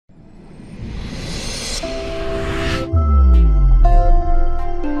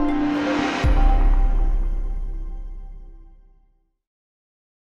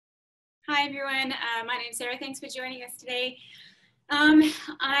everyone. My name's Sarah. Thanks for joining us today.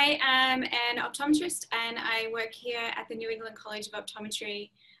 I am an optometrist and I work here at the New England College of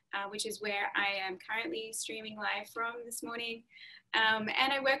Optometry, which is where I am currently streaming live from this morning. And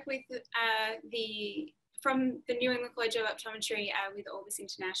I work with from the New England College of Optometry with Orbis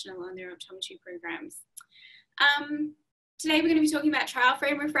International on their optometry programs. Today we're going to be talking about trial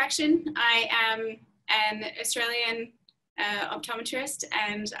frame refraction. I am an Australian optometrist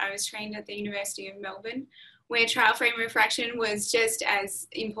and I was trained at the University of Melbourne, where trial frame refraction was just as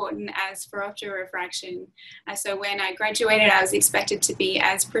important as phoropter refraction. So when I graduated, I was expected to be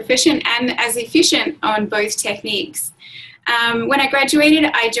as proficient and as efficient on both techniques. When I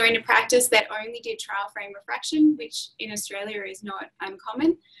graduated, I joined a practice that only did trial frame refraction, which in Australia is not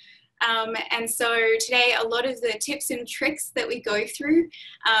uncommon. And so today, a lot of the tips and tricks that we go through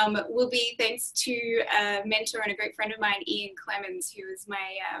will be thanks to a mentor and a great friend of mine, Ian Clemens, who was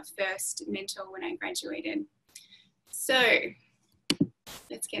my first mentor when I graduated. So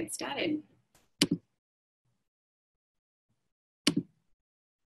let's get started.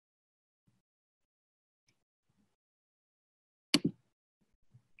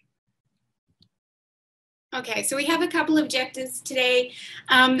 Okay, so we have a couple of objectives today.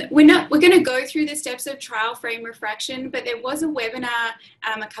 We're going to go through the steps of trial frame refraction, but there was a webinar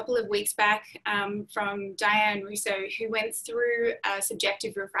a couple of weeks back from Diane Russo, who went through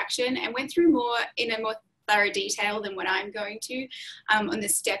subjective refraction and went through in a more thorough detail than what I'm going to on the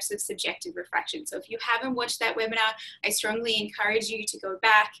steps of subjective refraction. So if you haven't watched that webinar, I strongly encourage you to go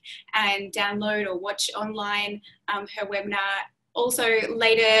back and download or watch online her webinar. Also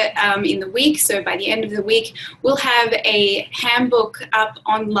later in the week, so by the end of the week, we'll have a handbook up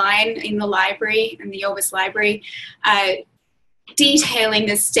online in the library, in the Orbis library, detailing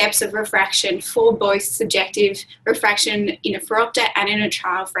the steps of refraction for both subjective refraction in a phoropter and in a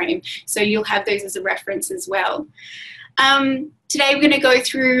trial frame. So you'll have those as a reference as well. Today we're going to go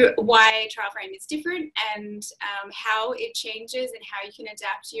through why trial frame is different and how it changes and how you can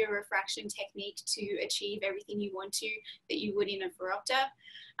adapt your refraction technique to achieve everything you want to that you would in a phoropter.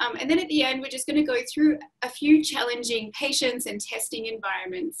 And then at the end, we're just going to go through a few challenging patients and testing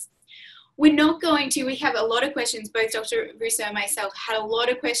environments. We're not going to, we have a lot of questions, both Dr. Russo and myself had a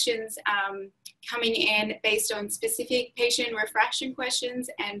lot of questions coming in based on specific patient refraction questions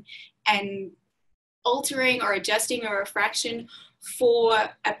and altering or adjusting a refraction for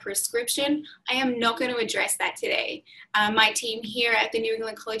a prescription. I am not going to address that today. My team here at the New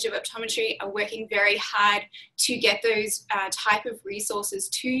England College of Optometry are working very hard to get those type of resources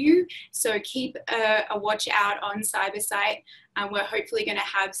to you. So keep a watch out on Cybersight. We're hopefully going to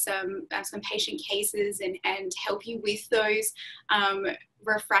have some patient cases and help you with those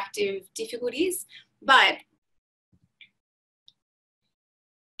refractive difficulties. But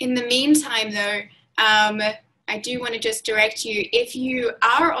in the meantime, though, I do want to just direct you, if you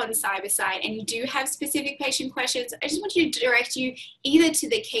are on Cybersight and you do have specific patient questions, I just want you to direct you either to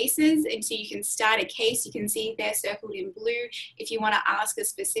the cases, and so you can start a case, you can see they're circled in blue. If you want to ask a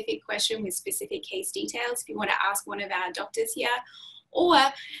specific question with specific case details, if you want to ask one of our doctors here, or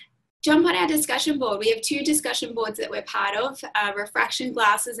jump on our discussion board. We have 2 discussion boards that we're part of, Refraction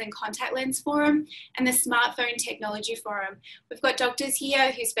Glasses and Contact Lens Forum, and the Smartphone Technology Forum. We've got doctors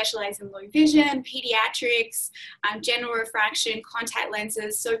here who specialize in low vision, pediatrics, general refraction, contact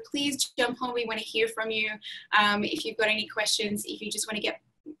lenses. So please jump on, we want to hear from you. If you've got any questions, if you just want to get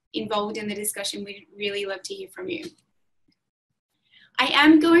involved in the discussion, we'd really love to hear from you. I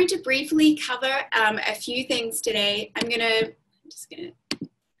am going to briefly cover a few things today. I'm going to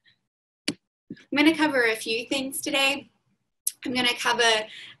cover a few things today. I'm going to cover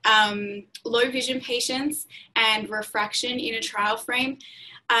low vision patients and refraction in a trial frame.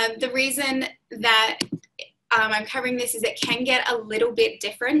 The reason that I'm covering this is it can get a little bit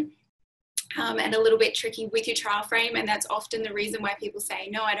different and a little bit tricky with your trial frame, and that's often the reason why people say,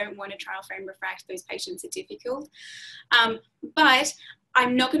 no, I don't want a trial frame refract, those patients are difficult. But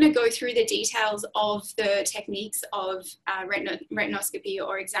I'm not going to go through the details of the techniques of retinoscopy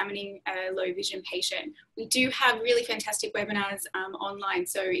or examining a low vision patient. We do have really fantastic webinars online,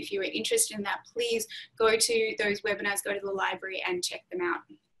 so if you are interested in that, please go to those webinars, go to the library and check them out.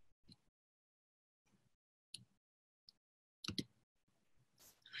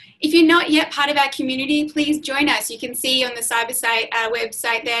 If you're not yet part of our community, please join us. You can see on the Cybersight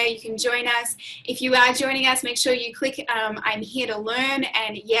website there, you can join us. If you are joining us, make sure you click I'm here to learn,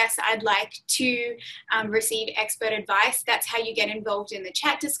 and yes, I'd like to receive expert advice. That's how you get involved in the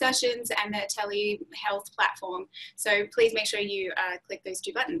chat discussions and the telehealth platform. So please make sure you click those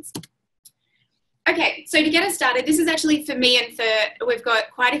 2 buttons. Okay, so to get us started, this is actually for me and we've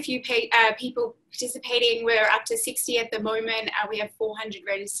got quite a few people participating. We're up to 60 at the moment. We have 400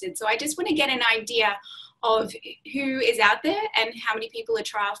 registered. So I just want to get an idea of who is out there and how many people are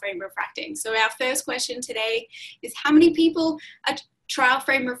trial frame refracting. So our first question today is, how many people are trial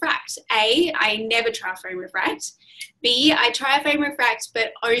frame refract? A, I never trial frame refract. B, I trial frame refract,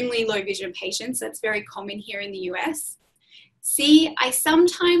 but only low vision patients. That's very common here in the US. C, I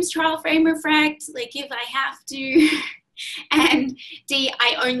sometimes trial frame refract, like if I have to. And D,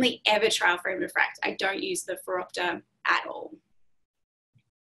 I only ever trial frame refract. I don't use the phoropter at all.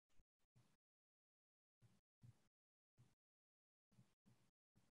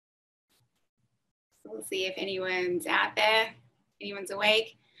 So we'll see if anyone's out there, anyone's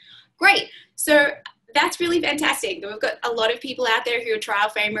awake. Great, so that's really fantastic. We've got a lot of people out there who are trial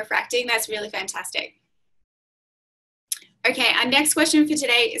frame refracting. That's really fantastic. Okay, our next question for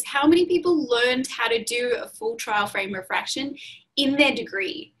today is, how many people learned how to do a full trial frame refraction in their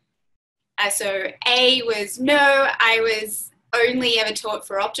degree? So A was no, I was only ever taught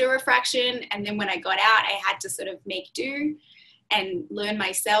phoropter refraction, and then when I got out, I had to sort of make do and learn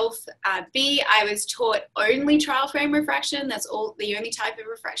myself. B, I was taught only trial frame refraction. That's all, the only type of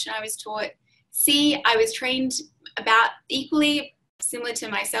refraction I was taught. C, I was trained about equally similar to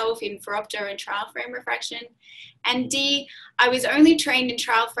myself in phoropter and trial frame refraction. And D, I was only trained in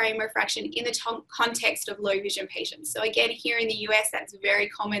trial frame refraction in the context of low vision patients. So again, here in the US, that's very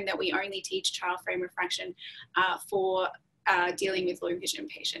common that we only teach trial frame refraction for dealing with low vision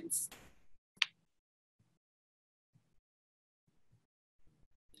patients.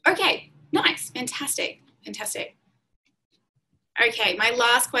 Okay, nice, fantastic, fantastic. Okay, my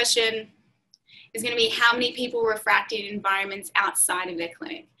last question is going to be, how many people refract in environments outside of their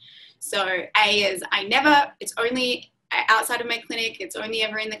clinic? So A is, I never, it's only outside of my clinic, it's only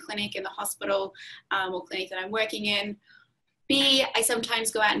ever in the clinic, in the hospital or clinic that I'm working in. B, I sometimes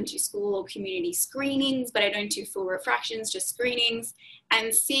go out and do school or community screenings, but I don't do full refractions, just screenings.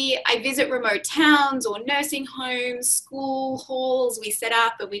 And C, I visit remote towns or nursing homes, school halls, we set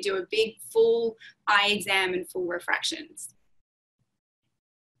up and we do a big full eye exam and full refractions.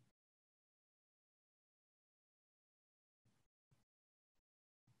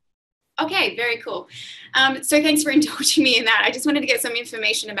 Okay, very cool. So thanks for indulging me in that. I just wanted to get some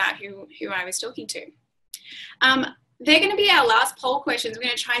information about who I was talking to. They're going to be our last poll questions. We're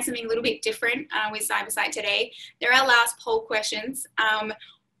going to try something a little bit different with Cybersight today. They're our last poll questions.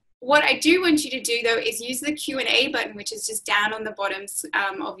 What I do want you to do, though, is use the Q&A button, which is just down on the bottom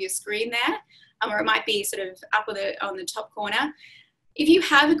of your screen there, or it might be sort of up on the top corner. If you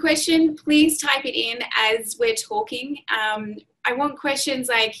have a question, please type it in as we're talking. I want questions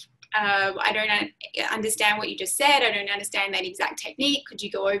like, I don't understand what you just said. I don't understand that exact technique. Could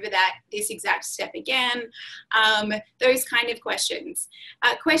you go over this exact step again? Those kind of questions.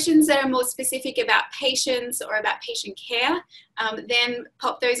 Questions that are more specific about patients or about patient care, then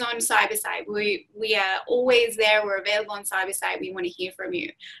pop those on Cybersight. We are always there. We're available on Cybersight. We want to hear from you.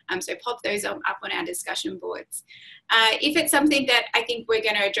 So pop those up on our discussion boards. If it's something that I think we're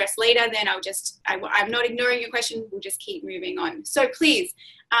going to address later, then I'm not ignoring your question. We'll just keep moving on. So please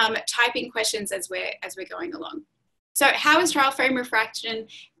type in questions as we're going along. So how is trial frame refraction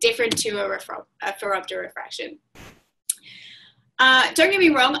different to a phoropter refraction? Don't get me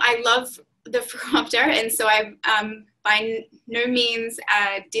wrong, I love the phoropter, and so I'm by no means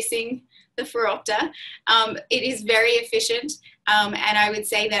dissing the phoropter. It is very efficient, and I would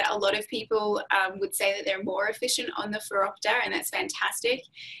say that a lot of people would say that they're more efficient on the phoropter, and that's fantastic.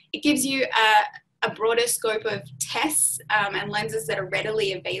 It gives you a broader scope of tests and lenses that are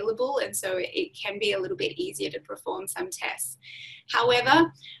readily available, and so it can be a little bit easier to perform some tests.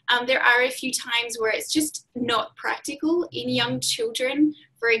 However, there are a few times where it's just not practical. In young children,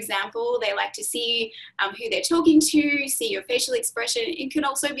 for example, they like to see who they're talking to, see your facial expression. It can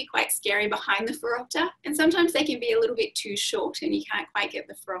also be quite scary behind the phoropter, and sometimes they can be a little bit too short and you can't quite get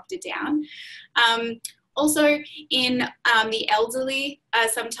the phoropter down. Also, in the elderly,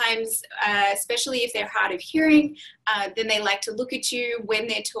 sometimes, especially if they're hard of hearing, then they like to look at you when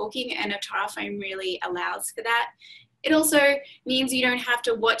they're talking, and a trial frame really allows for that. It also means you don't have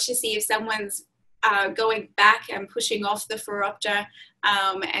to watch to see if someone's going back and pushing off the phoropter,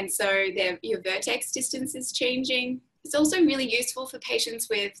 and so your vertex distance is changing. It's also really useful for patients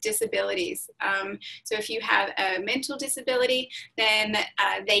with disabilities. So if you have a mental disability, then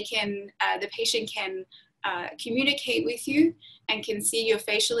the patient can communicate with you and can see your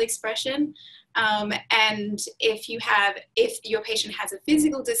facial expression. And if your patient has a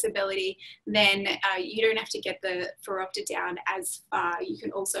physical disability, then you don't have to get the phoropter down as far. You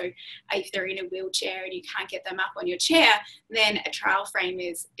can also, if they're in a wheelchair and you can't get them up on your chair, then a trial frame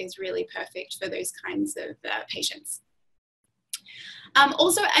is really perfect for those kinds of patients.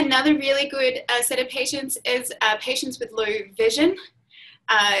 Also, another really good set of patients is patients with low vision.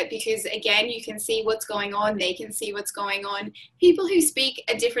 Because again, you can see what's going on, they can see what's going on. People who speak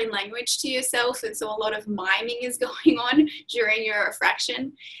a different language to yourself, and so a lot of miming is going on during your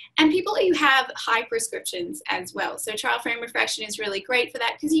refraction. And people who have high prescriptions as well. So trial frame refraction is really great for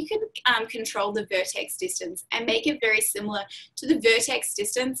that because you can control the vertex distance and make it very similar to the vertex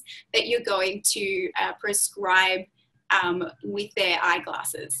distance that you're going to prescribe with their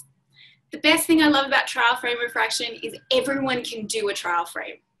eyeglasses. The best thing I love about trial frame refraction is everyone can do a trial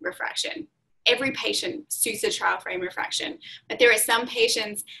frame refraction. Every patient suits a trial frame refraction, but there are some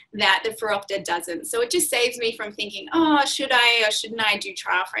patients that the phoropter doesn't. So it just saves me from thinking, oh, should I or shouldn't I do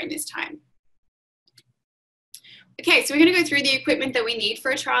trial frame this time? Okay, so we're gonna go through the equipment that we need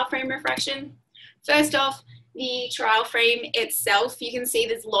for a trial frame refraction. First off, the trial frame itself, you can see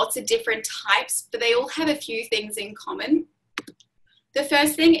there's lots of different types, but they all have a few things in common. The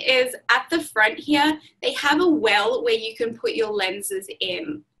first thing is at the front here, they have a well where you can put your lenses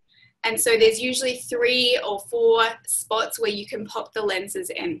in. And so there's usually 3 or 4 spots where you can pop the lenses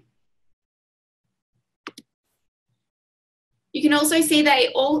in. You can also see they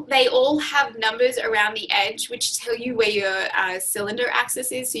all have numbers around the edge which tell you where your cylinder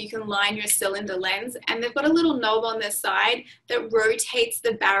axis is, so you can line your cylinder lens, and they've got a little knob on the side that rotates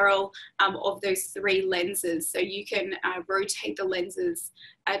the barrel of those 3 lenses, so you can rotate the lenses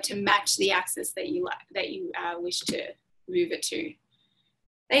to match the axis that you wish to move it to.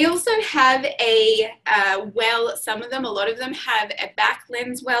 They also have a well, some of them, a lot of them have a back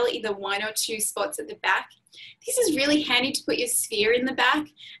lens well, either 1 or 2 spots at the back. This is really handy to put your sphere in the back,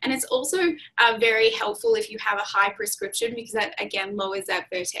 and it's also very helpful if you have a high prescription because that again lowers that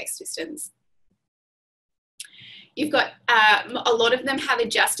vertex distance. You've got a lot of them have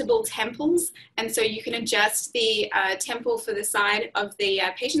adjustable temples, and so you can adjust the temple for the side of the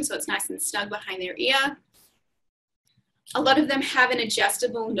patient so it's nice and snug behind their ear. A lot of them have an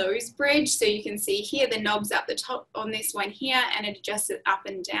adjustable nose bridge, so you can see here the knob's up the top on this one here and it adjusts it up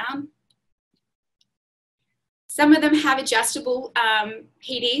and down. Some of them have adjustable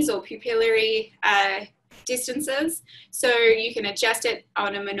PDs or pupillary distances, so you can adjust it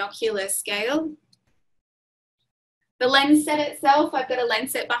on a monocular scale. The lens set itself, I've got a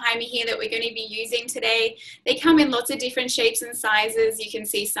lens set behind me here that we're going to be using today. They come in lots of different shapes and sizes. You can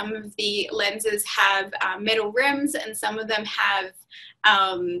see some of the lenses have metal rims and some of them have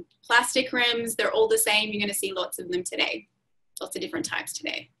plastic rims. They're all the same. You're going to see lots of them today, lots of different types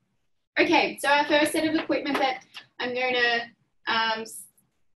today. Okay, so our first set of equipment that I'm going to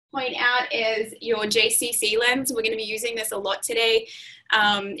point out is your JCC lens. We're going to be using this a lot today.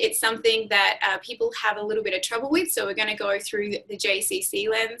 It's something that people have a little bit of trouble with, so we're going to go through the JCC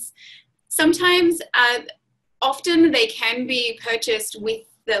lens. Sometimes, often they can be purchased with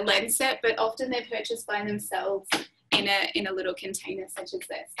the lens set, but often they're purchased by themselves in a little container such as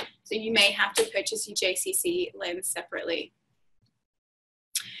this. So you may have to purchase your JCC lens separately.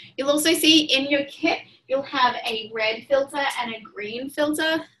 You'll also see in your kit, you'll have a red filter and a green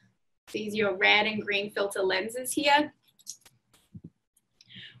filter. These are your red and green filter lenses here.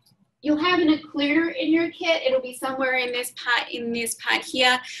 You'll have an occluder in your kit. It'll be somewhere in this part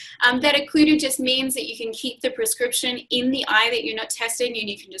here. That occluder just means that you can keep the prescription in the eye that you're not testing, and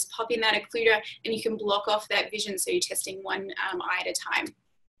you can just pop in that occluder and you can block off that vision so you're testing one eye at a time.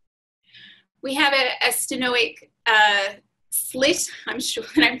 We have a stenoic slit. I'm sure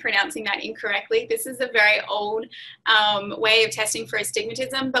that I'm pronouncing that incorrectly. This is a very old way of testing for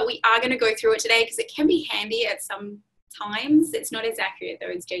astigmatism, but we are going to go through it today because it can be handy at some times. It's not as accurate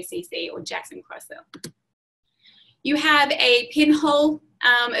though as JCC or Jackson Crossell. You have a pinhole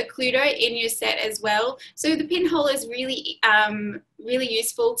occluder in your set as well. So the pinhole is really, really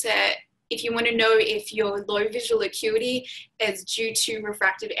useful to, if you want to know if your low visual acuity is due to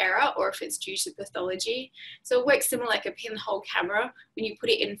refractive error or if it's due to pathology. So it works similar like a pinhole camera. When you put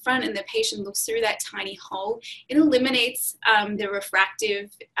it in front and the patient looks through that tiny hole, it eliminates the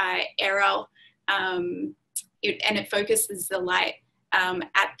refractive error and it focuses the light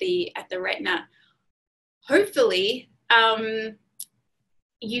at the retina. Hopefully,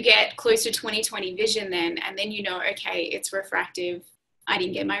 you get close to 20/20 vision then, and then you know, okay, it's refractive. I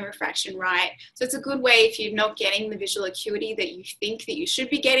didn't get my refraction right. So it's a good way if you're not getting the visual acuity that you think that you should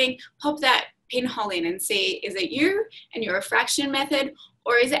be getting, pop that pinhole in and see, is it you and your refraction method,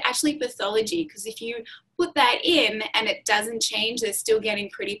 Or is it actually pathology? Because if you put that in and it doesn't change, they're still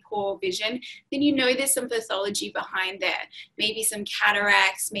getting pretty poor vision, then you know there's some pathology behind there. Maybe some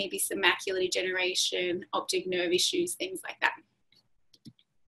cataracts, maybe some macular degeneration, optic nerve issues, things like that.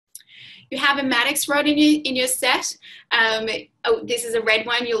 You have a Maddox rod in your set. This is a red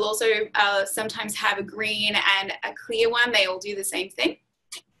one. You'll also sometimes have a green and a clear one. They all do the same thing.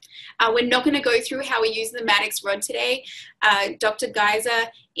 We're not going to go through how we use the Maddox rod today. Dr.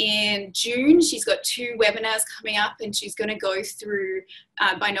 Geyser in June, she's got 2 webinars coming up and she's going to go through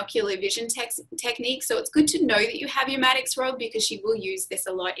binocular vision techniques. So it's good to know that you have your Maddox rod because she will use this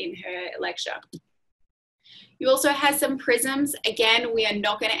a lot in her lecture. You also have some prisms. Again, we are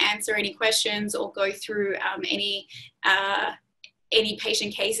not going to answer any questions or go through any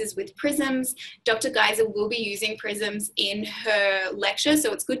patient cases with prisms. Dr. Geyser will be using prisms in her lecture,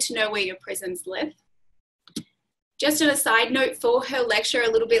 so it's good to know where your prisms live. Just on a side note for her lecture a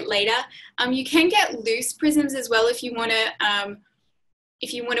little bit later, you can get loose prisms as well if you want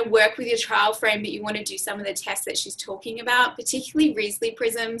to work with your trial frame, but you want to do some of the tests that she's talking about, particularly Riesli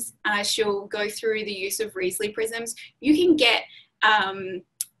prisms. She'll go through the use of Riesli prisms. You can get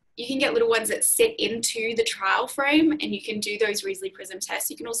little ones that sit into the trial frame and you can do those Riesli prism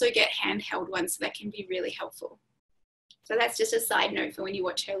tests. You can also get handheld ones, so that can be really helpful. So that's just a side note for when you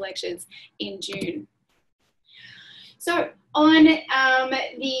watch her lectures in June. So on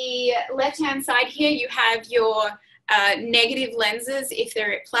the left-hand side here, you have your negative lenses. If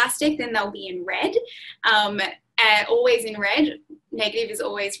they're plastic, then they'll be in red, always in red. Negative is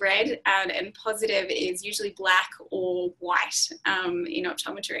always red, and positive is usually black or white in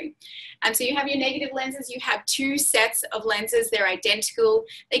optometry. And so you have your negative lenses. You have 2 sets of lenses. They're identical.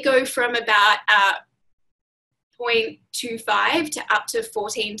 They go from about 0.25 to up to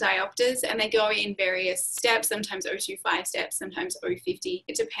 14 diopters, and they go in various steps, sometimes 0.25 steps, sometimes 0.50.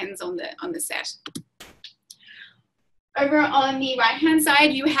 It depends on the set. Over on the right-hand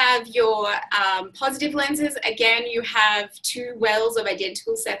side, you have your positive lenses. Again, you have 2 wells of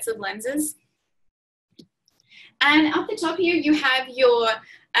identical sets of lenses. And up the top here, you have your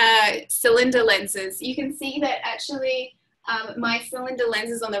cylinder lenses. You can see that actually my cylinder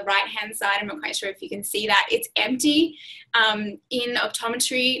lenses on the right-hand side, I'm not quite sure if you can see that, it's empty. In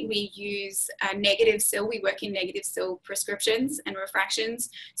optometry, we use negative SIL. We work in negative SIL prescriptions and refractions.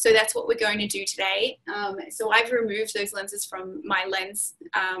 So that's what we're going to do today. So I've removed those lenses from my lens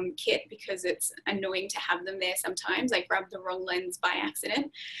kit because it's annoying to have them there sometimes. I grabbed the wrong lens by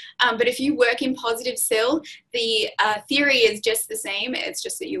accident. But if you work in positive SIL, the theory is just the same. It's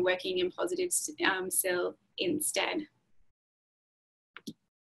just that you're working in positive SIL instead.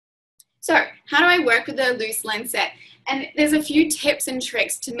 So how do I work with a loose lens set? And there's a few tips and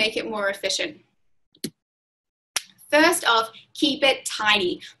tricks to make it more efficient. First off, keep it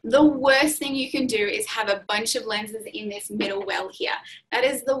tidy. The worst thing you can do is have a bunch of lenses in this middle well here. That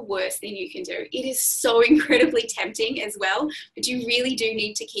is the worst thing you can do. It is so incredibly tempting as well, but you really do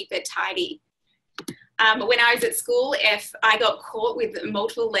need to keep it tidy. When I was at school, if I got caught with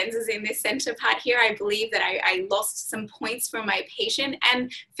multiple lenses in this center part here, I believe that I lost some points from my patient,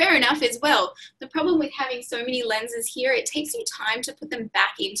 and fair enough as well. The problem with having so many lenses here, it takes you time to put them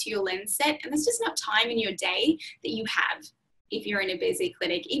back into your lens set, and there's just not time in your day that you have if you're in a busy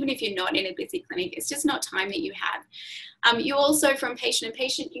clinic. Even if you're not in a busy clinic, it's just not time that you have. You also, from patient to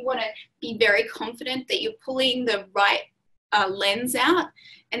patient, you want to be very confident that you're pulling the right lens out,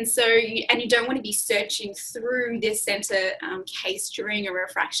 and so you don't want to be searching through this center case during a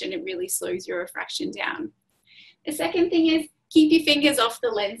refraction. It really slows your refraction down. The second thing is keep your fingers off the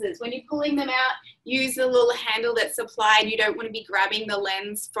lenses. When you're pulling them out, use the little handle that's supplied. You don't want to be grabbing the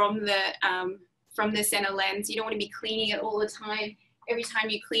lens from the center lens. You don't want to be cleaning it all the time. Every time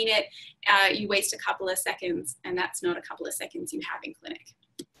you clean it, you waste a couple of seconds, and that's not a couple of seconds you have in clinic.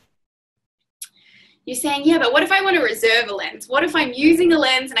 You're saying, yeah, but what if I want to reserve a lens? What if I'm using a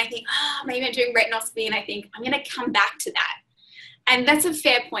lens and I think, maybe I'm doing retinoscopy and I think I'm going to come back to that? And that's a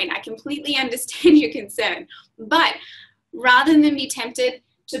fair point. I completely understand your concern. But rather than be tempted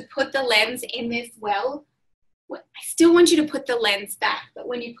to put the lens in this well, I still want you to put the lens back. But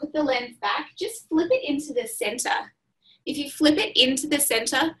when you put the lens back, just flip it into the center. If you flip it into the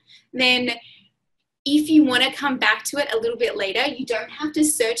center, then if you want to come back to it a little bit later, you don't have to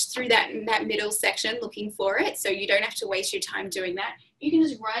search through that middle section looking for it. So you don't have to waste your time doing that. You can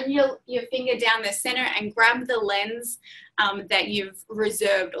just run your finger down the center and grab the lens that you've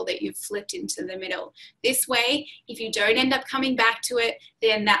reserved or that you've flipped into the middle. This way, if you don't end up coming back to it,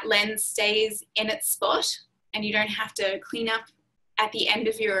 then that lens stays in its spot and you don't have to clean up at the end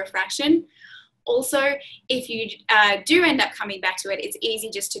of your refraction. Also, if you do end up coming back to it, it's easy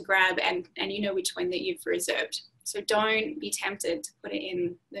just to grab and you know which one that you've reserved. So don't be tempted to put it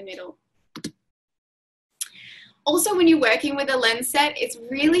in the middle. Also, when you're working with a lens set, it's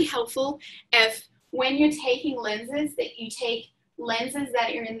really helpful if when you're taking lenses that you take lenses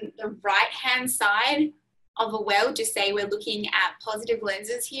that are in the right-hand side of a well. Just say we're looking at positive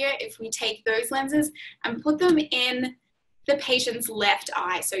lenses here. If we take those lenses and put them in the patient's left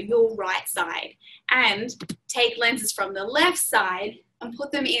eye, so your right side, and take lenses from the left side and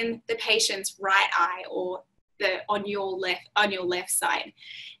put them in the patient's right eye, or on your left side.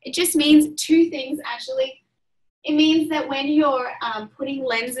 It just means two things actually. It means that when you're putting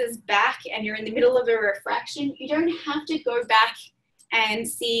lenses back and you're in the middle of a refraction, you don't have to go back and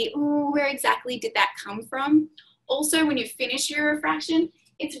see, ooh, where exactly did that come from? Also, when you finish your refraction,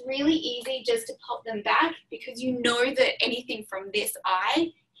 it's really easy just to pop them back because you know that anything from this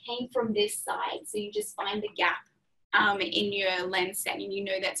eye came from this side. So you just find the gap in your lens set and you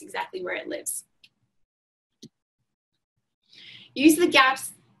know that's exactly where it lives. Use the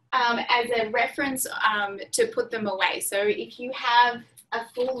gaps as a reference to put them away. So if you have a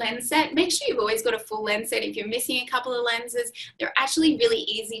full lens set, make sure you've always got a full lens set. If you're missing a couple of lenses, they're actually really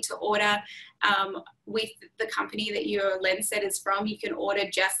easy to order with the company that your lens set is from. You can order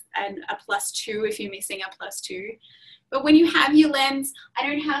just a +2 if you're missing a +2. But when you have your lens, I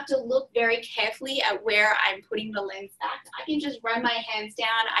don't have to look very carefully at where I'm putting the lens back. I can just run my hands down,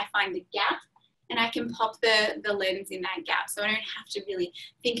 I find the gap, and I can pop the lens in that gap. So I don't have to really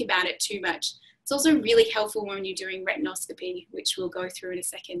think about it too much. It's also really helpful when you're doing retinoscopy, which we'll go through in a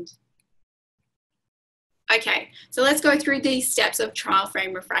second. Okay, so let's go through these steps of trial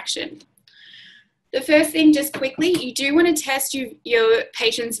frame refraction. The first thing, just quickly, you do want to test your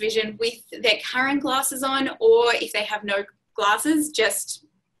patient's vision with their current glasses on, or if they have no glasses, just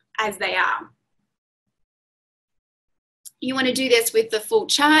as they are. You want to do this with the full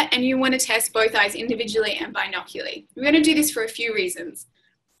chart, and you want to test both eyes individually and binocularly. We're going to do this for a few reasons.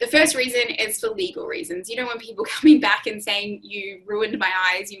 The first reason is for legal reasons. You don't want people coming back and saying, you ruined my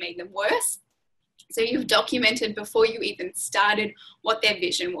eyes, you made them worse. So you've documented before you even started what their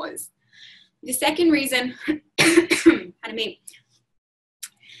vision was. The second reason, pardon me,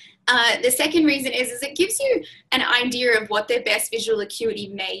 the second reason is it gives you an idea of what their best visual acuity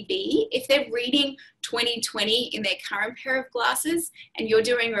may be. If they're reading 20/20 in their current pair of glasses and you're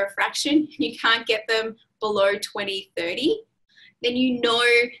doing a refraction and you can't get them below 20/30, then you know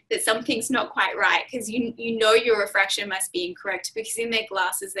that something's not quite right, because you know your refraction must be incorrect, because in their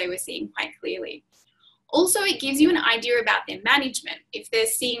glasses they were seeing quite clearly. Also, it gives you an idea about their management. If they're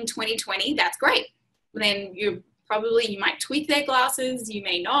seeing 20/20, that's great. Then you might tweak their glasses, you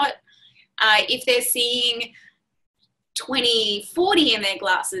may not. If they're seeing 20/40 in their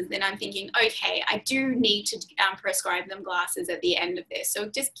glasses, then I'm thinking, okay, I do need to prescribe them glasses at the end of this. So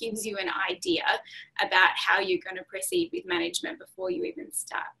it just gives you an idea about how you're going to proceed with management before you even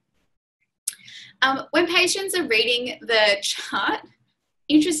start. When patients are reading the chart,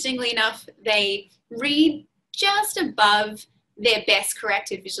 interestingly enough, they read just above their best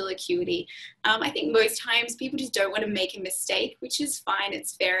corrected visual acuity. I think most times people just don't want to make a mistake, which is fine,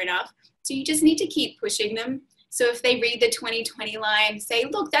 it's fair enough. So you just need to keep pushing them. So if they read the 20/20 line, say,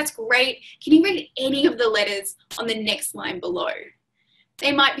 look, that's great. Can you read any of the letters on the next line below?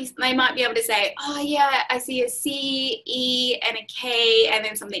 They might be able to say, oh yeah, I see a C, E, and a K, and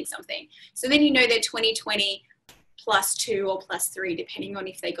then something, something. So then you know they're 20/20 +2 or +3, depending on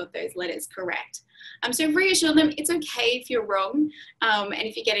if they got those letters correct. So reassure them it's okay if you're wrong and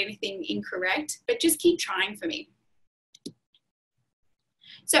if you get anything incorrect, but just keep trying for me.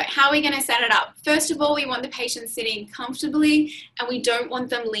 So how are we going to set it up? First of all, we want the patient sitting comfortably, and we don't want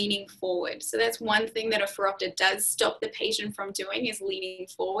them leaning forward. So that's one thing that a phoropter does stop the patient from doing, is leaning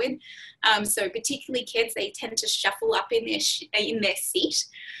forward. So particularly kids, they tend to shuffle up in their seat.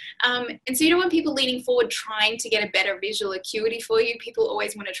 And so you don't want people leaning forward trying to get a better visual acuity for you. People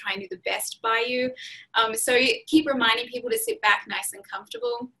always want to try and do the best by you. So you keep reminding people to sit back nice and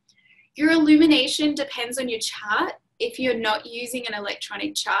comfortable. Your illumination depends on your chart. If you're not using an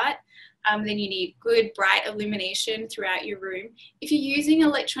electronic chart, then you need good bright illumination throughout your room. If you're using an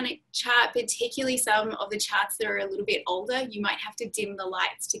electronic chart, particularly some of the charts that are a little bit older, you might have to dim the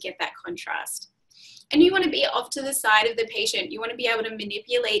lights to get that contrast. And you want to be off to the side of the patient. You want to be able to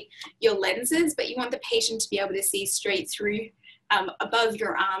manipulate your lenses, but you want the patient to be able to see straight through above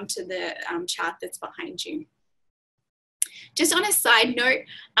your arm to the chart that's behind you. Just on a side note,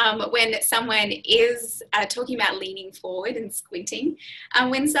 when someone is talking about leaning forward and squinting,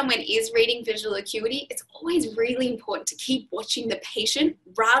 when someone is reading visual acuity, it's always really important to keep watching the patient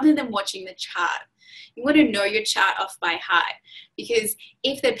rather than watching the chart. You want to know your chart off by heart, because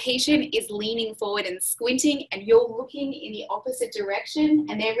if the patient is leaning forward and squinting and you're looking in the opposite direction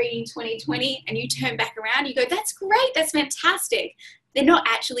and they're reading 20/20 and you turn back around, you go, that's great, that's fantastic. They're not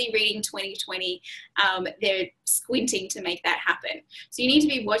actually reading 20/20, they're squinting to make that happen. So you need to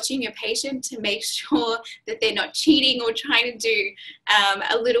be watching your patient to make sure that they're not cheating or trying to do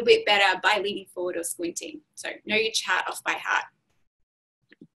a little bit better by leaning forward or squinting. So know your chart off by heart.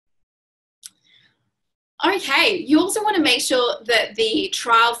 Okay, you also want to make sure that the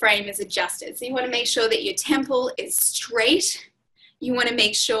trial frame is adjusted. So you want to make sure that your temple is straight. You want to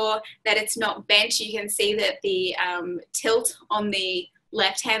make sure that it's not bent. You can see that the tilt on the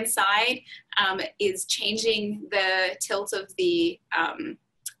left-hand side is changing the tilt of the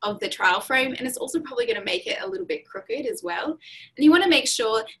trial frame, and it's also probably going to make it a little bit crooked as well. And you want to make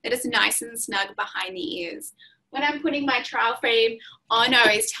sure that it's nice and snug behind the ears. When I'm putting my trial frame on, I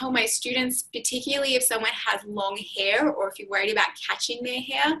always tell my students, particularly if someone has long hair or if you're worried about catching their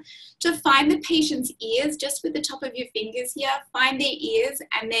hair, to find the patient's ears just with the top of your fingers here, find their ears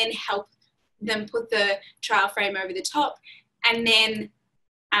and then help them put the trial frame over the top, and then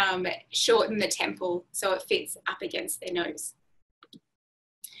shorten the temple so it fits up against their nose.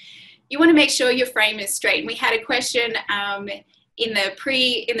 You want to make sure your frame is straight. And we had a question in the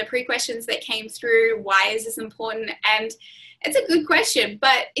pre-questions that came through, why is this important? And it's a good question,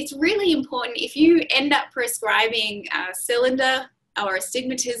 but it's really important. If you end up prescribing a cylinder or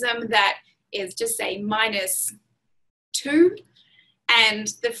astigmatism that is just say -2 and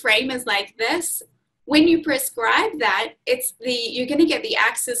the frame is like this, when you prescribe that, you're going to get the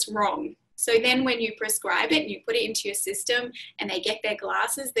axis wrong. So then when you prescribe it and you put it into your system and they get their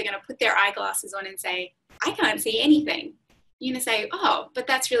glasses, they're going to put their eyeglasses on and say, I can't see anything. You're going to say, oh, but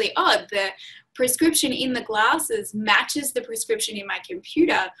that's really odd. The prescription in the glasses matches the prescription in my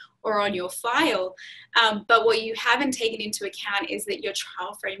computer or on your file. But what you haven't taken into account is that your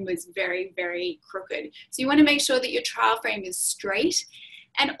trial frame was very, very crooked. So you want to make sure that your trial frame is straight.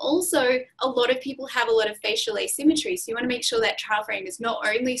 And also, a lot of people have a lot of facial asymmetry. So you want to make sure that trial frame is not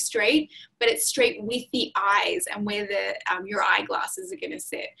only straight, but it's straight with the eyes and where your eyeglasses are going to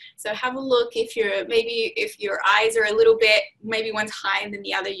sit. So have a look if your eyes are a little bit, maybe one's higher than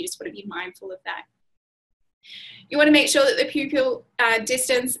the other, you just want to be mindful of that. You want to make sure that the pupil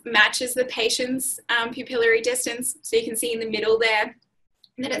distance matches the patient's pupillary distance. So you can see in the middle there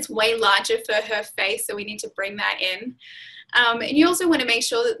that it's way larger for her face, so we need to bring that in. And you also want to make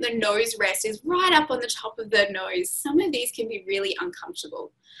sure that the nose rest is right up on the top of the nose. Some of these can be really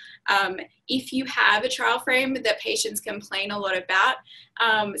uncomfortable. If you have a trial frame that patients complain a lot about,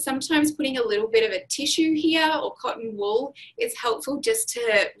 sometimes putting a little bit of a tissue here or cotton wool is helpful just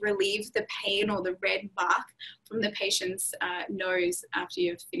to relieve the pain or the red mark from the patient's nose after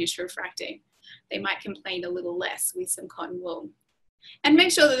you've finished refracting. They might complain a little less with some cotton wool. And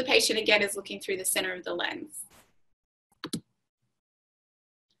make sure that the patient again is looking through the center of the lens.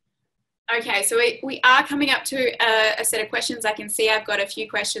 Okay, so we are coming up to a set of questions. I can see I've got a few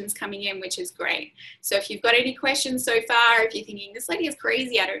questions coming in, which is great. So if you've got any questions so far, if you're thinking, this lady is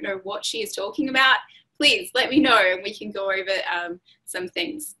crazy, I don't know what she is talking about, please let me know and we can go over some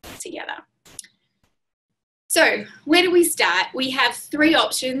things together. So where do we start? We have 3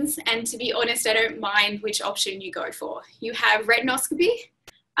 options, and to be honest, I don't mind which option you go for. You have retinoscopy,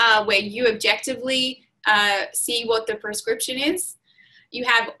 where you objectively see what the prescription is. You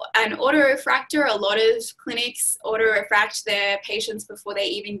have an autorefractor. A lot of clinics autorefract their patients before they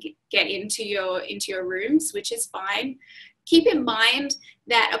even get into your rooms, which is fine. Keep in mind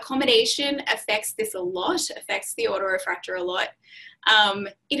that accommodation affects this a lot, affects the autorefractor a lot.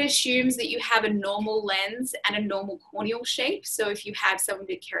 It assumes that you have a normal lens and a normal corneal shape. So if you have someone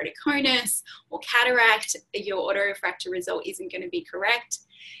with keratoconus or cataract, your autorefractor result isn't going to be correct.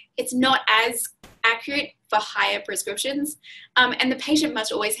 It's not as accurate for higher prescriptions, and the patient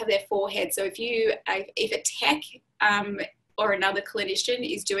must always have their forehead. So if a tech or another clinician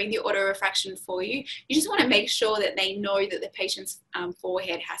is doing the autorefraction for you, you just want to make sure that they know that the patient's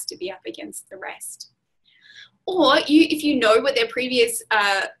forehead has to be up against the rest. Or if you know what their previous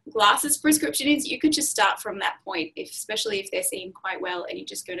glasses prescription is, you could just start from that point, especially if they're seeing quite well and you're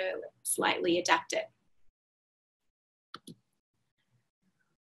just going to slightly adapt it.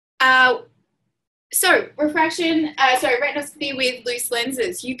 So retinoscopy with loose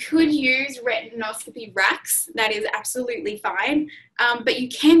lenses. You could use retinoscopy racks. That is absolutely fine. But you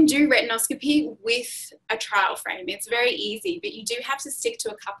can do retinoscopy with a trial frame. It's very easy, but you do have to stick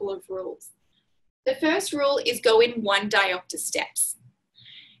to a couple of rules. The first rule is go in 1 diopter steps.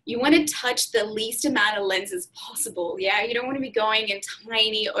 You want to touch the least amount of lenses possible. Yeah, you don't want to be going in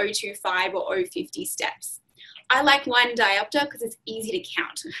tiny 0.25 or 0.50 steps. I like 1 diopter because it's easy to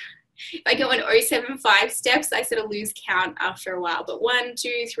count. If I go in 0.75 steps, I sort of lose count after a while. But 1,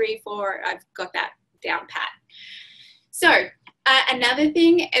 2, 3, 4, I've got that down pat. So another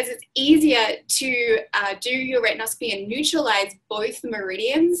thing is it's easier to do your retinoscopy and neutralize both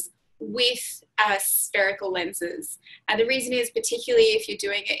meridians with spherical lenses. The reason is particularly if you're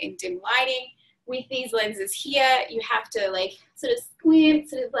doing it in dim lighting. With these lenses here, you have to like sort of squint,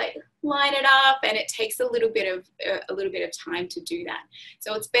 sort of like line it up, and it takes a little bit of time to do that.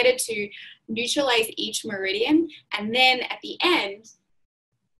 So it's better to neutralize each meridian, and then at the end,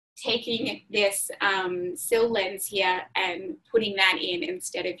 taking this sill lens here and putting that in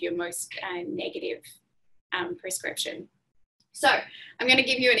instead of your most negative prescription. So I'm going to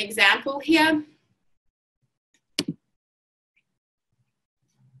give you an example here.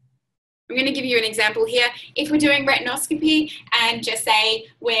 I'm going to give you an example here. If we're doing retinoscopy and just say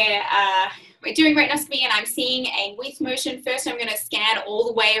we're doing retinoscopy and I'm seeing a width motion, first I'm going to scan all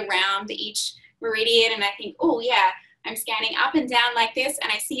the way around each meridian and I think, oh yeah, I'm scanning up and down like this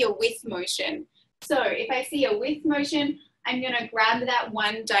and I see a width motion. So if I see a width motion, I'm going to grab that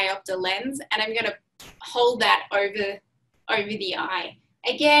 1 diopter lens and I'm going to hold that over the eye.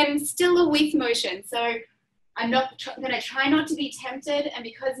 Again, still a width motion. So I'm not going to try not to be tempted, and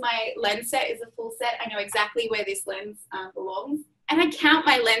because my lens set is a full set, I know exactly where this lens belongs. And I count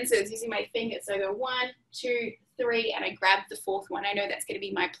my lenses using my finger. So I go 1, 2, 3, and I grab the 4th one. I know that's going to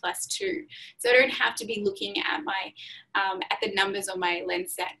be my +2. So I don't have to be looking at my at the numbers on my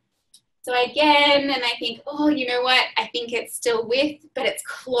lens set. So again, and I think, oh, you know what? I think it's still width, but it's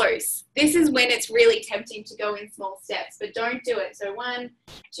close. This is when it's really tempting to go in small steps, but don't do it. So 1,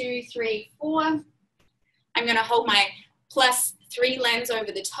 2, 3, 4. I'm going to hold my +3 lens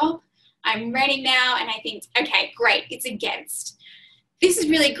over the top. I'm ready now, and I think, okay, great, it's against. This is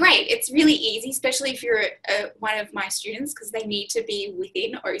really great. It's really easy, especially if you're one of my students, because they need to be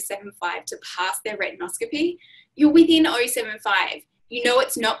within 0.75 to pass their retinoscopy. You're within 0.75. You know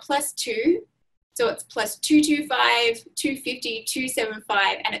it's not +2, so it's +225, 250,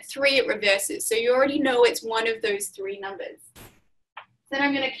 275, and at 3 it reverses. So you already know it's one of those 3 numbers. Then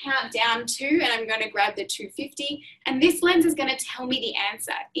I'm going to count down 2 and I'm going to grab the 250, and this lens is going to tell me the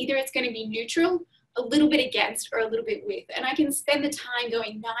answer. Either it's going to be neutral, a little bit against, or a little bit with, and I can spend the time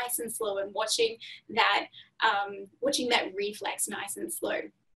going nice and slow and watching that reflex nice and slow.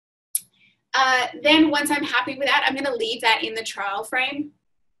 Then once I'm happy with that, I'm going to leave that in the trial frame,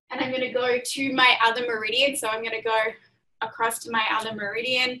 and I'm going to go to my other meridian. So I'm going to go across to my other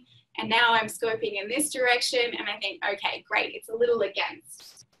meridian, and now I'm scoping in this direction, and I think, okay, great, it's a little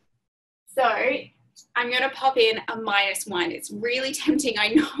against. So I'm going to pop in a -1. It's really tempting, I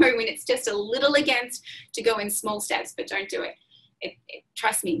know, when it's just a little against to go in small steps, but don't do it.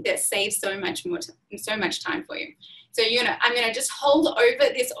 Trust me, this saves so much time for you. So I'm going to just hold over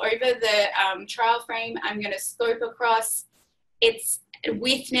the trial frame. I'm going to scope across. It's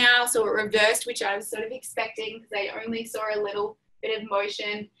width now, so it reversed, which I was sort of expecting because I only saw a little bit of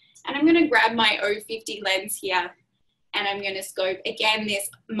motion. And I'm going to grab my 0.50 lens here, and I'm going to scope. Again, this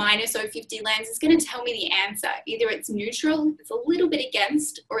 -0.50 lens is going to tell me the answer. Either it's neutral, it's a little bit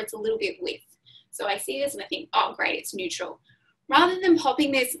against, or it's a little bit with. So I see this and I think, oh great, it's neutral. Rather than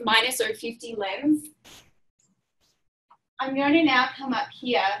popping this -0.50 lens, I'm going to now come up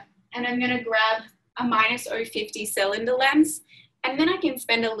here and I'm going to grab a -0.50 cylinder lens, and then I can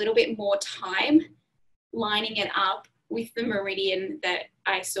spend a little bit more time lining it up with the meridian that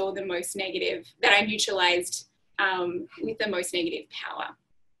I saw the most negative, that I neutralized with the most negative power.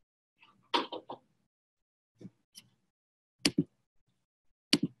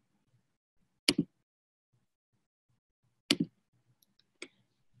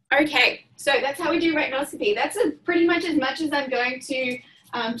 Okay, so that's how we do retinoscopy. That's pretty much as I'm going to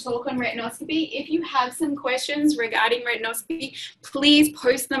talk on retinoscopy. If you have some questions regarding retinoscopy, please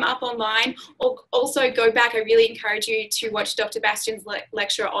post them up online, or also go back. I really encourage you to watch Dr. Bastian's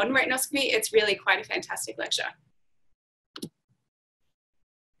lecture on retinoscopy. It's really quite a fantastic lecture.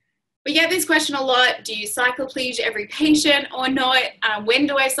 We get this question a lot. Do you cycloplege every patient or not? When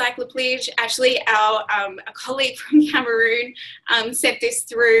do I cycloplege? Actually, a colleague from Cameroon sent this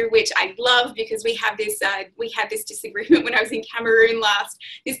through, which I love because we had this disagreement when I was in Cameroon last,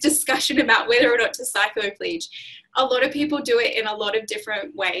 this discussion about whether or not to cycloplege. A lot of people do it in a lot of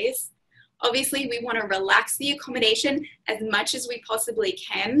different ways. Obviously, we want to relax the accommodation as much as we possibly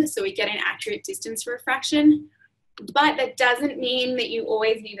can so we get an accurate distance refraction. But that doesn't mean that you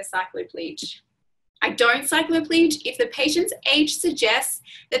always need a cycloplege. I don't cycloplege if the patient's age suggests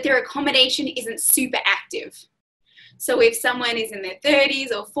that their accommodation isn't super active. So if someone is in their 30s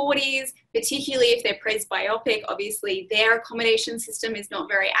or 40s, particularly if they're presbyopic, obviously their accommodation system is not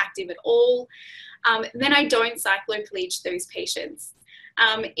very active at all, then I don't cycloplege those patients.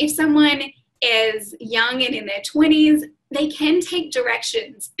 If someone is young and in their 20s, they can take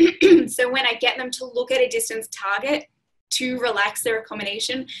directions. So when I get them to look at a distance target to relax their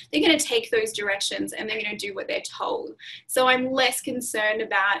accommodation, they're going to take those directions and they're going to do what they're told. So I'm less concerned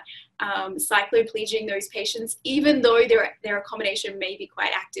about cyclopleging those patients, even though their accommodation may be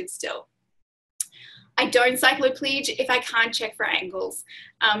quite active still. I don't cycloplege if I can't check for angles.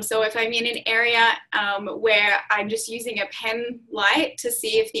 So if I'm in an area where I'm just using a pen light to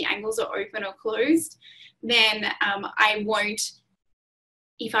see if the angles are open or closed, then I won't.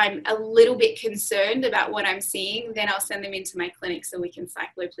 If I'm a little bit concerned about what I'm seeing, then I'll send them into my clinic so we can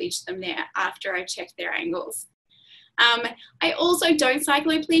cycloplege them there after I've checked their angles. I also don't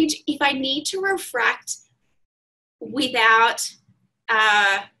cycloplege if I need to refract without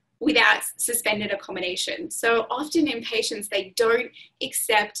suspended accommodation. So often in patients, they don't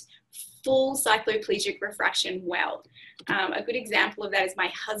accept full cycloplegic refraction well. A good example of that is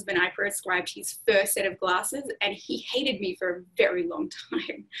my husband. I prescribed his first set of glasses and he hated me for a very long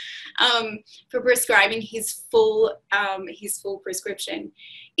time for prescribing his full prescription.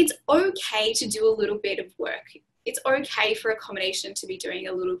 It's okay to do a little bit of work. It's okay for accommodation to be doing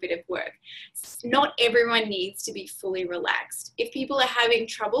a little bit of work. Not everyone needs to be fully relaxed. If people are having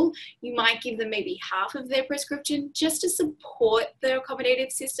trouble, you might give them maybe half of their prescription just to support the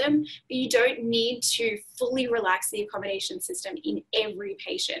accommodative system, but you don't need to fully relax the accommodation system in every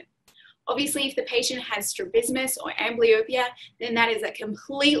patient. Obviously, if the patient has strabismus or amblyopia, then that is a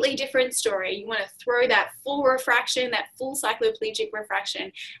completely different story. You want to throw that full refraction, that full cycloplegic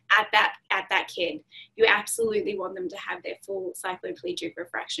refraction at that kid. You absolutely want them to have their full cycloplegic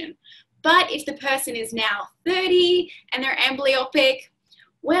refraction. But if the person is now 30 and they're amblyopic,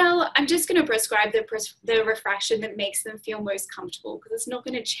 well, I'm just going to prescribe the refraction that makes them feel most comfortable because it's not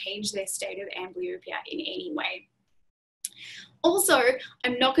going to change their state of amblyopia in any way. Also,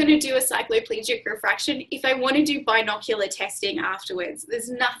 I'm not going to do a cycloplegic refraction if I want to do binocular testing afterwards.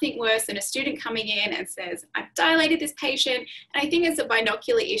 There's nothing worse than a student coming in and says, I've dilated this patient and I think it's a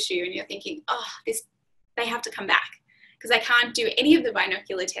binocular issue, and you're thinking, oh, they have to come back because I can't do any of the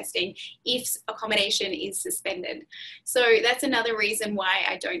binocular testing if accommodation is suspended. So that's another reason why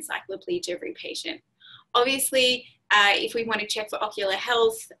I don't cycloplege every patient. Obviously, if we want to check for ocular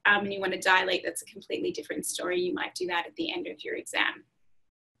health and you want to dilate, that's a completely different story. You might do that at the end of your exam.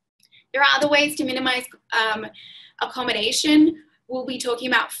 There are other ways to minimize accommodation. We'll be talking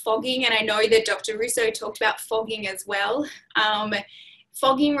about fogging, and I know that Dr. Russo talked about fogging as well.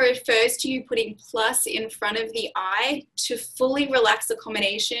 Fogging refers to you putting plus in front of the eye to fully relax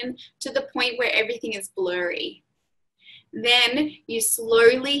accommodation to the point where everything is blurry. Then you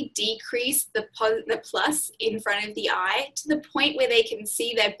slowly decrease the plus in front of the eye to the point where they can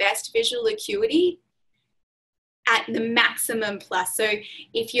see their best visual acuity at the maximum plus. So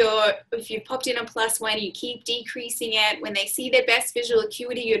if you've popped in a +1, you keep decreasing it. When they see their best visual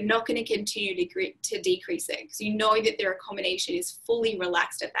acuity, you're not going to continue to decrease it because you know that their accommodation is fully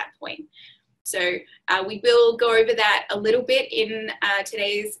relaxed at that point. So we will go over that a little bit in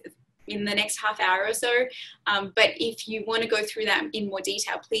the next half hour or so. But if you want to go through that in more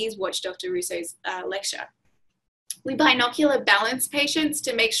detail, please watch Dr. Russo's lecture. We binocular balance patients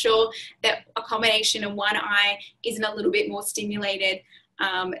to make sure that accommodation in one eye isn't a little bit more stimulated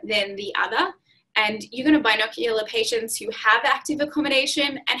than the other. And you're going to binocular patients who have active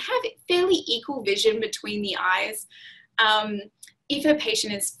accommodation and have fairly equal vision between the eyes. If a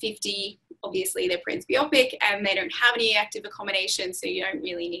patient is 50, obviously they're presbyopic and they don't have any active accommodation, so you don't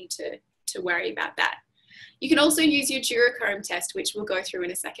really need to worry about that. You can also use your durochrome test, which we'll go through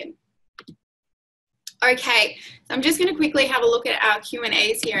in a second. Okay, so I'm just going to quickly have a look at our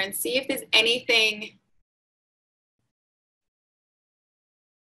Q&As here and see if there's anything.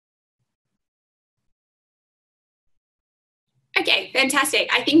 Okay, fantastic.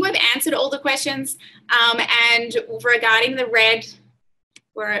 I think we've answered all the questions. And regarding the red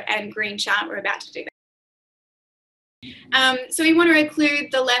and green chart. We're about to do that. So we want to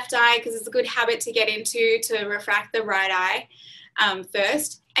include the left eye because it's a good habit to get into to refract the right eye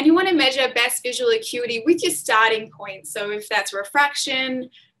first. And you want to measure best visual acuity with your starting point. So if that's refraction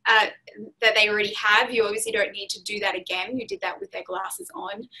that they already have, you obviously don't need to do that again. You did that with their glasses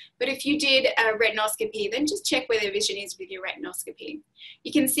on. But if you did a retinoscopy, then just check where their vision is with your retinoscopy.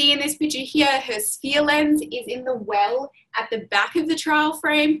 You can see in this picture here, her sphere lens is in the well at the back of the trial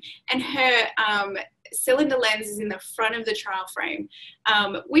frame, and her cylinder lens is in the front of the trial frame,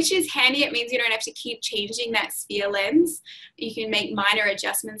 which is handy. It means you don't have to keep changing that sphere lens. You can make minor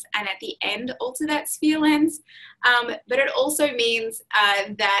adjustments and at the end alter that sphere lens. But it also means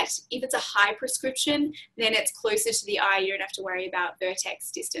that if it's a high prescription, then it's closer to the eye. You don't have to worry about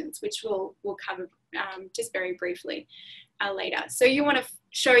vertex distance, which we'll cover just very briefly later. So you want to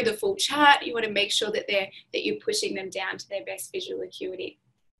show the full chart. You want to make sure that you're pushing them down to their best visual acuity.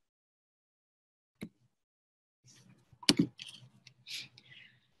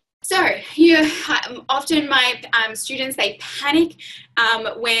 So often my students, they panic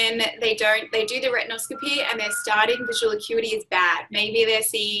when they do the retinoscopy and their starting visual acuity is bad. Maybe they're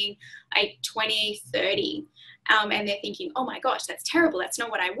seeing like 20, 30 and they're thinking, oh my gosh, that's terrible. That's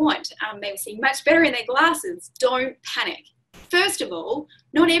not what I want. They were seeing much better in their glasses. Don't panic. First of all,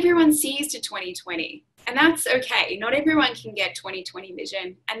 not everyone sees to 20/20 and that's okay. Not everyone can get 20/20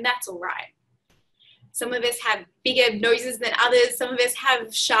 vision and that's all right. Some of us have bigger noses than others. Some of us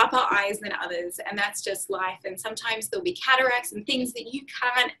have sharper eyes than others, and that's just life. And sometimes there'll be cataracts and things that you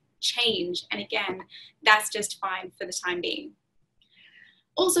can't change. And again, that's just fine for the time being.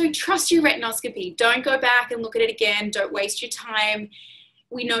 Also, trust your retinoscopy. Don't go back and look at it again. Don't waste your time.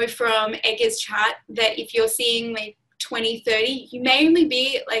 We know from Egger's chart that if you're seeing like 20, 30, you may only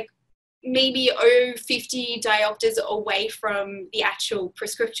be like maybe 50 diopters away from the actual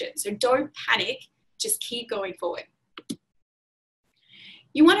prescription. So don't panic. Just keep going forward.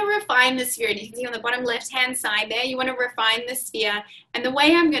 You want to refine the sphere, and you can see on the bottom left-hand side there, you want to refine the sphere. And the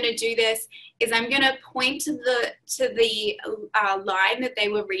way I'm going to do this is I'm going to point to the line that they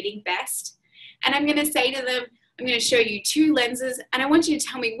were reading best. And I'm going to say to them, I'm going to show you two lenses, and I want you to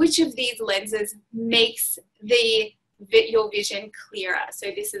tell me which of these lenses makes your vision clearer.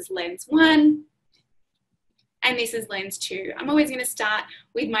 So this is lens 1. And this is lens 2. I'm always going to start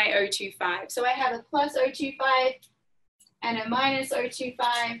with my 0.25. So I have a plus 0.25 and a minus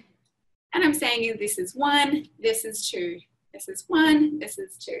 0.25. And I'm saying this is 1, this is 2. This is 1, this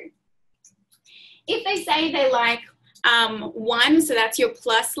is 2. If they say they like 1, so that's your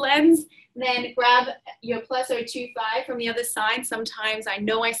plus lens, then grab your plus 0.25 from the other side. Sometimes, I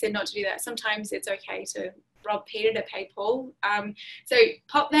know I said not to do that. Sometimes it's okay to rob Peter to pay Paul. So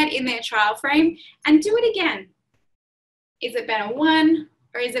pop that in their trial frame and do it again. Is it better 1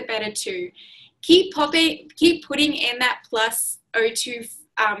 or is it better 2? Keep putting in that plus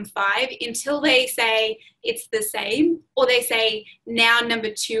 0.25 until they say it's the same, or they say now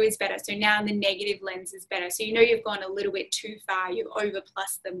number 2 is better. So now the negative lens is better. So you know you've gone a little bit too far. You've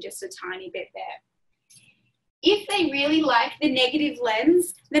overplus them just a tiny bit there. If they really like the negative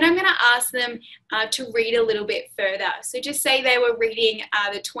lens, then I'm going to ask them to read a little bit further. So just say they were reading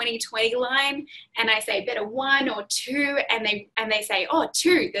the 20/20 line, and I say better 1 or 2, and they say, oh,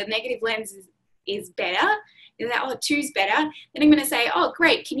 2, the negative lens is better. And that, oh, 2's better. Then I'm going to say, oh,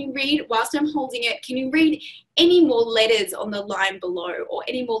 great. Can you read, whilst I'm holding it, can you read any more letters on the line below, or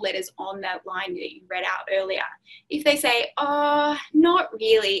any more letters on that line that you read out earlier? If they say, oh, not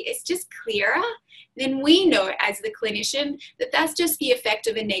really, it's just clearer, then we know as the clinician that that's just the effect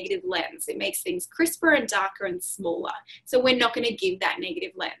of a negative lens. It makes things crisper and darker and smaller. So we're not going to give that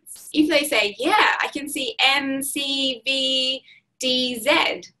negative lens. If they say, yeah, I can see N, C, V, D,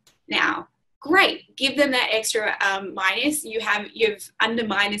 Z now, great, give them that extra minus. You've under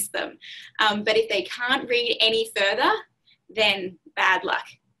minus them. But if they can't read any further, then bad luck.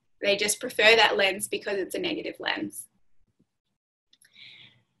 They just prefer that lens because it's a negative lens.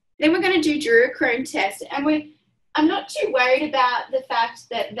 Then we're going to do duochrome test, and I'm not too worried about the fact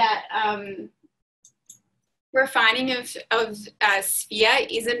that refining of sphere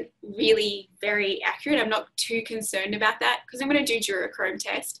isn't really very accurate. I'm not too concerned about that because I'm going to do duochrome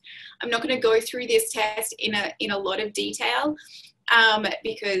test. I'm not going to go through this test in a lot of detail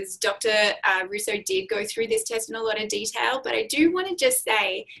because Dr. Russo did go through this test in a lot of detail, but I do want to just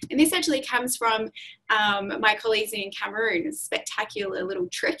say, and this actually comes from my colleagues in Cameroon, a spectacular little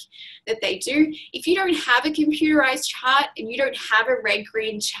trick that they do. If you don't have a computerized chart and you don't have a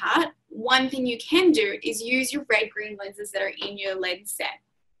red-green chart, one thing you can do is use your red-green lenses that are in your lens set.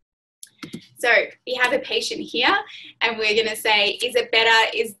 So we have a patient here, and we're going to say, is it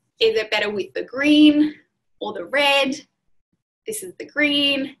better with the green or the red? This is the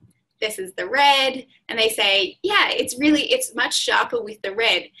green, this is the red. And they say, yeah, it's much sharper with the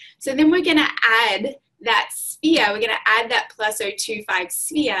red. So then we're going to add that sphere, we're going to add that plus 0.25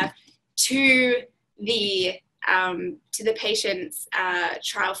 sphere to the patient's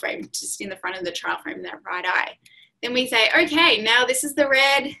trial frame, just in the front of the trial frame, that right eye. Then we say, okay, now this is the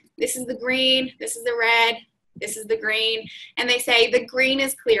red, this is the green, this is the red, this is the green. And they say the green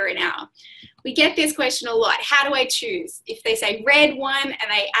is clearer now. We get this question a lot. How do I choose? If they say red one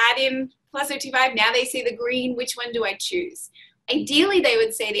and they add in plus 0.25, now they see the green, which one do I choose? Ideally, they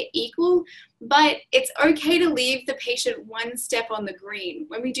would say they're equal, but it's okay to leave the patient one step on the green.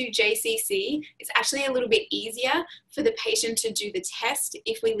 When we do JCC, it's actually a little bit easier for the patient to do the test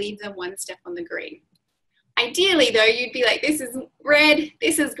if we leave them one step on the green. Ideally, though, you'd be like, this is red,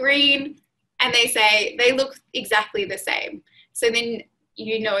 this is green, and they say they look exactly the same. So then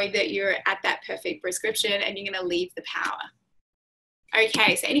you know that you're at that perfect prescription and you're going to leave the power.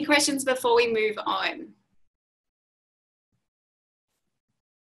 Okay, so any questions before we move on?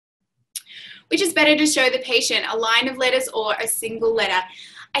 Which is better to show the patient, a line of letters or a single letter?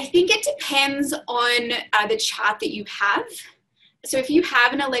 I think it depends on the chart that you have. So if you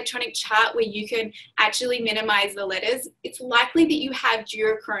have an electronic chart where you can actually minimize the letters, it's likely that you have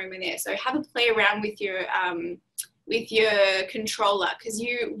duochrome in there. So have a play around with your controller, because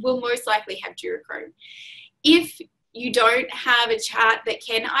you will most likely have duochrome. If you don't have a chart that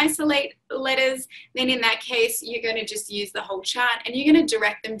can isolate letters, then in that case, you're going to just use the whole chart and you're going to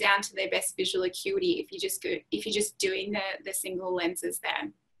direct them down to their best visual acuity if you're just doing the single lenses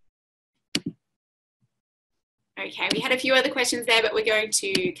there. Okay, we had a few other questions there, but we're going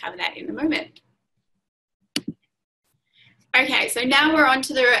to cover that in a moment. Okay, so now we're on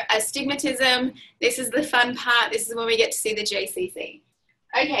to the astigmatism. This is the fun part. This is when we get to see the JCC.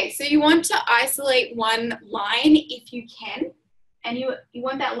 Okay, so you want to isolate one line if you can, and you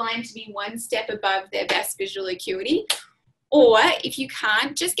want that line to be one step above their best visual acuity. Or if you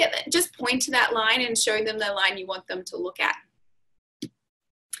can't, just point to that line and show them the line you want them to look at.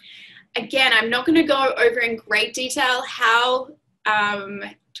 Again, I'm not going to go over in great detail how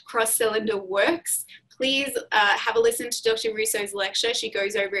cross-cylinder works. Please have a listen to Dr. Russo's lecture. She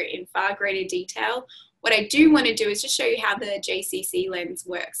goes over it in far greater detail. What I do want to do is just show you how the JCC lens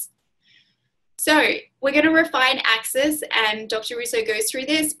works. So we're going to refine axis, and Dr. Russo goes through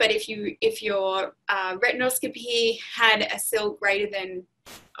this, but if your retinoscopy had a cell greater than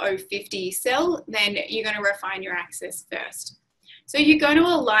 0.50 cell, then you're going to refine your axis first. So you're going to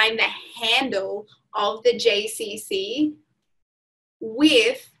align the handle of the JCC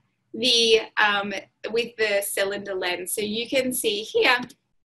with the cylinder lens. So you can see here,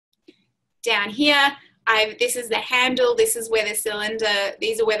 down here, this is the handle, this is where the cylinder,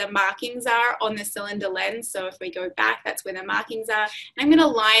 these are where the markings are on the cylinder lens. So if we go back, that's where the markings are. And I'm going to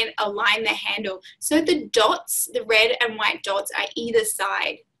align the handle. So the dots, the red and white dots, are either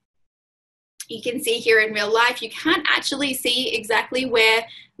side. You can see here in real life, you can't actually see exactly where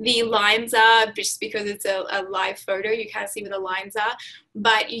the lines are just because it's a live photo. You can't see where the lines are,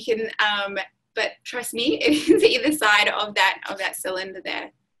 but you can, but trust me, it is either side of that cylinder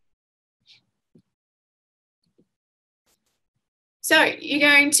there. So you're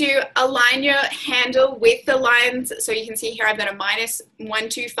going to align your handle with the lines. So you can see here I've got a minus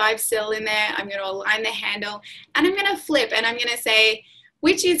 125 cell in there. I'm going to align the handle and I'm going to flip and I'm going to say,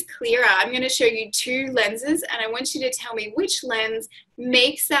 which is clearer? I'm going to show you two lenses and I want you to tell me which lens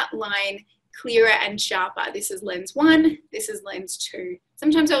makes that line clearer and sharper. This is lens 1, this is lens 2.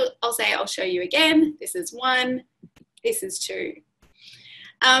 Sometimes I'll say I'll show you again. This is 1, this is 2.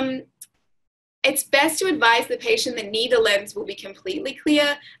 It's best to advise the patient that neither lens will be completely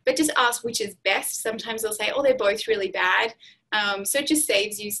clear, but just ask which is best. Sometimes they'll say, oh, they're both really bad. So it just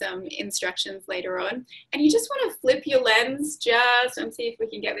saves you some instructions later on. And you just want to flip your lens and see if we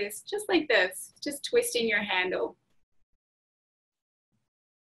can get this, just like this, just twisting your handle.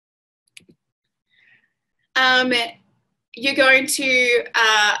 You're going to,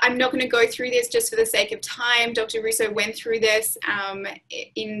 I'm not going to go through this just for the sake of time. Dr. Russo went through this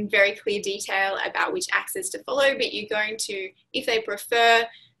in very clear detail about which axis to follow, but you're going to, if they prefer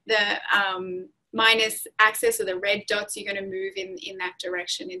the minus axis or the red dots, you're going to move in that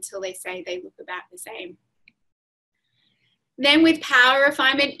direction until they say they look about the same. Then with power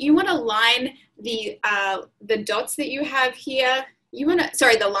refinement, you want to line the dots that you have here. You want to,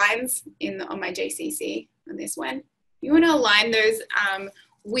 sorry, the lines on my JCC on this one. You want to align those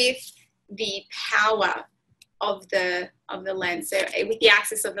with the power of the lens, so with the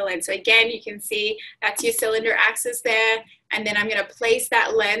axis of the lens. So again, you can see that's your cylinder axis there, and then I'm going to place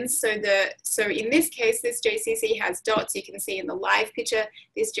that lens so in this case, this JCC has dots. You can see in the live picture,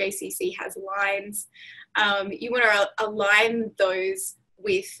 this JCC has lines. You want to align those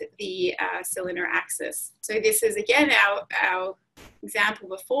with the cylinder axis. So this is again our example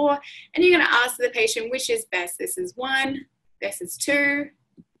before, and you're going to ask the patient which is best. This is 1, this is 2,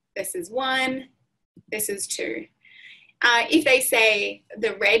 this is 1, this is 2. If they say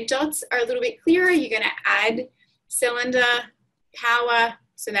the red dots are a little bit clearer, you're going to add cylinder power,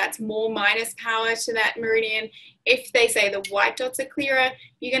 so that's more minus power to that meridian. If they say the white dots are clearer,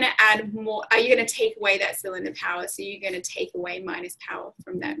 you're going to add more, you're going to take away that cylinder power, so you're going to take away minus power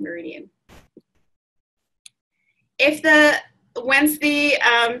from that meridian. If once they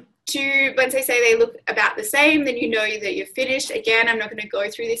say they look about the same, then you know that you're finished. Again, I'm not going to go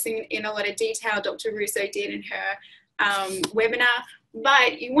through this in a lot of detail. Dr. Russo did in her webinar,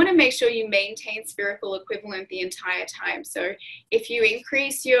 but you want to make sure you maintain spherical equivalent the entire time. So if you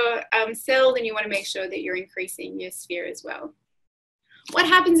increase your cell, then you want to make sure that you're increasing your sphere as well. What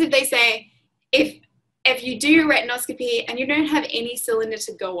happens if they say, if you do retinoscopy and you don't have any cylinder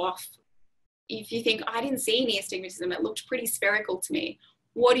to go off, if you think, I didn't see any astigmatism, it looked pretty spherical to me,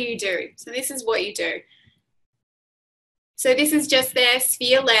 what do you do? So this is what you do. So this is just their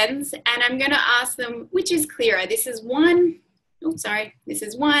sphere lens, and I'm going to ask them which is clearer. This is 1, oh sorry, this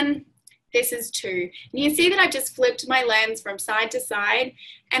is 1, this is 2. And you see that I've just flipped my lens from side to side,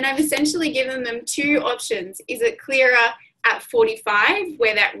 and I've essentially given them 2 options. Is it clearer at 45,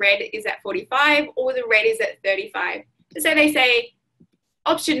 where that red is at 45, or the red is at 35? So they say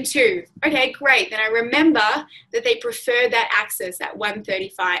option 2. Okay, great. Then I remember that they prefer that axis at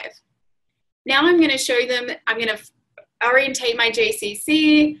 135. Now I'm going to show them, I'm going to orientate my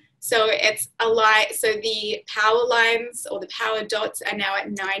JCC so it's aligned, so the power lines or the power dots are now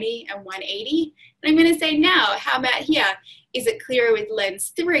at 90 and 180. And I'm going to say, now, how about here? Is it clearer with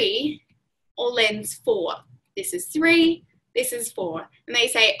lens 3 or lens 4? This is 3, this is 4. And they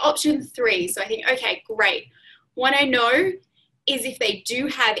say option 3. So I think, okay, great. What I know is if they do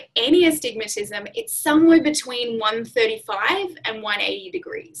have any astigmatism, it's somewhere between 135 and 180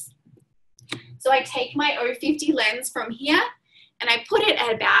 degrees. So I take my 050 lens from here and I put it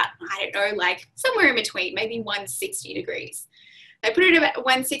at about, I don't know, like somewhere in between, maybe 160 degrees. I put it at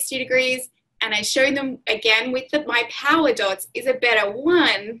 160 degrees and I show them again with my power dots, is it better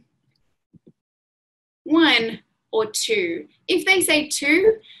 1 or 2? If they say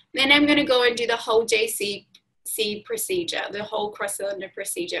 2, then I'm going to go and do the whole JCC procedure, the whole cross-cylinder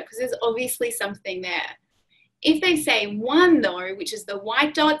procedure, because there's obviously something there. If they say 1 though, which is the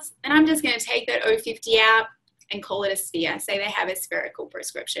white dots, then I'm just going to take that 050 out and call it a sphere, say they have a spherical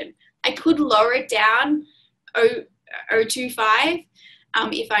prescription. I could lower it down 025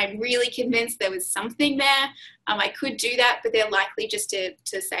 if I'm really convinced there was something there. I could do that, but they're likely just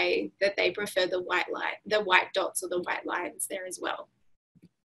to say that they prefer the white dots or the white lines there as well.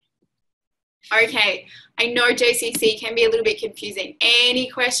 Okay, I know JCC can be a little bit confusing. Any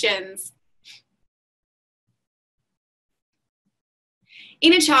questions?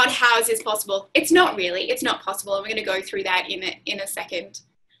 In a child, how is this possible? It's not really, it's not possible. And we're going to go through that in a second.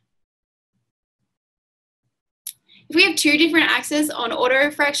 If we have 2 different axes on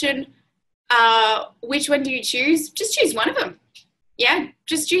auto-refraction, which one do you choose? Just choose one of them. Yeah,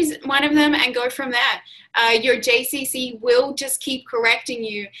 just choose one of them and go from there. Your JCC will just keep correcting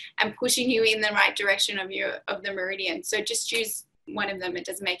you and pushing you in the right direction of the meridian. So just choose one of them. It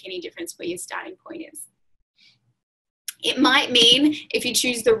doesn't make any difference where your starting point is. It might mean, if you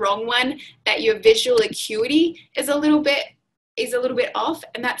choose the wrong one, that your visual acuity is a little bit off,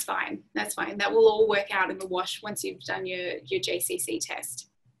 and that's fine. That's fine. That will all work out in the wash once you've done your JCC test.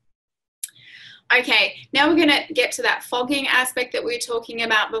 Okay, now we're going to get to that fogging aspect that we were talking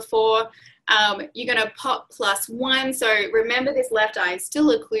about before. You're going to pop +1. So remember, this left eye is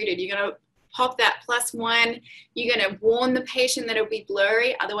still occluded. You're going to pop that +1. You're going to warn the patient that it'll be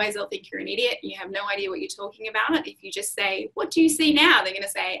blurry. Otherwise, they'll think you're an idiot. You have no idea what you're talking about. If you just say, what do you see now? They're going to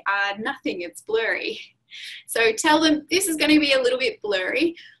say, nothing, it's blurry. So tell them this is going to be a little bit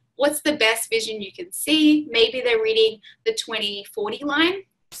blurry. What's the best vision you can see? Maybe they're reading the 20/40 line.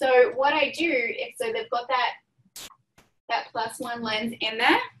 So what I do is, so they've got that +1 lens in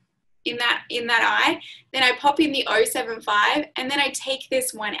there, in that eye. Then I pop in the 075, and then I take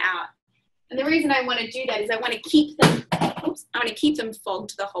this one out. And the reason I want to do that is I want to keep them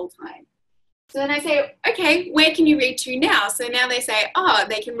fogged the whole time. So then I say, okay, where can you read to now? So now they say, oh,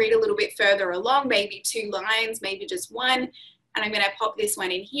 they can read a little bit further along, maybe 2 lines, maybe just 1. And I'm going to pop this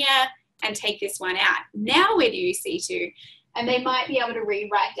one in here, and take this one out. Now where do you see to? And they might be able to read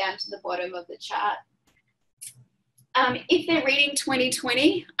right down to the bottom of the chart. If they're reading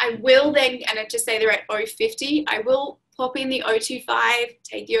 20/20, I will then, and I just say they're at 050, I will pop in the 025,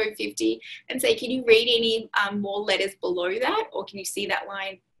 take the 050, and say, can you read any more letters below that? Or can you see that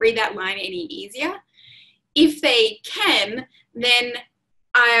line, read that line any easier? If they can, then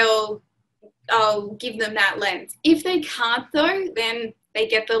I'll give them that lens. If they can't though, then they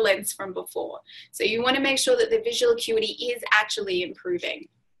get the lens from before. So you want to make sure that the visual acuity is actually improving.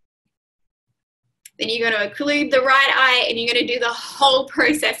 Then you're going to occlude the right eye and you're going to do the whole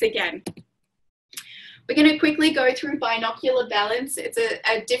process again. We're going to quickly go through binocular balance. It's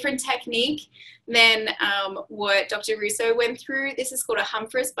a different technique than what Dr. Russo went through. This is called a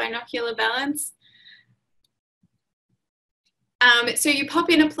Humphreys binocular balance. So you pop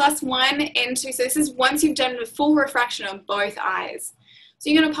in a +1 into, so this is once you've done the full refraction on both eyes. So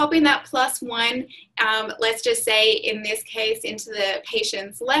you're going to pop in that +1, let's just say in this case into the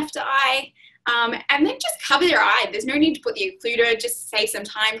patient's left eye, and then just cover their eye. There's no need to put the occluder, just save some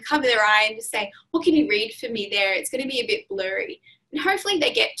time, cover their eye and just say, what can you read for me there? It's going to be a bit blurry. And hopefully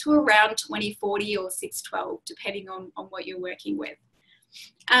they get to around 20/40 or 6/12, depending on what you're working with.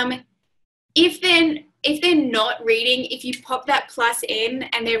 If they're not reading, if you pop that plus in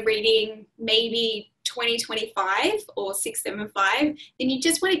and they're reading maybe 20/25 or 6/75, then you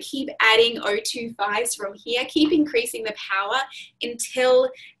just want to keep adding 0.25s from here, keep increasing the power until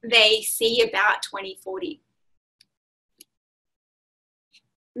they see about 20/40.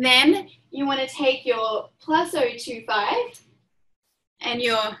 Then you want to take your plus 0.25 and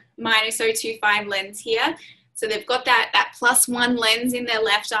your minus 0.25 lens here. So they've got that +1 lens in their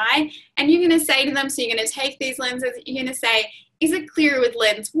left eye, and you're going to say to them, so you're going to take these lenses, you're going to say, is it clearer with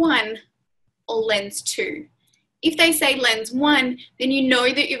lens 1 or lens 2? If they say lens 1, then you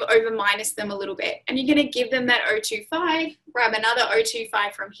know that you've over minus them a little bit, and you're going to give them that 0.25, grab another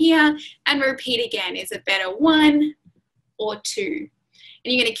 0.25 from here, and repeat again. Is it better 1 or 2?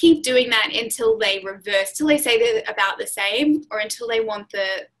 And you're going to keep doing that until they reverse, till they say they're about the same, or until they want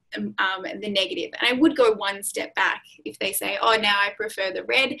the negative. And I would go one step back. If they say, oh, now I prefer the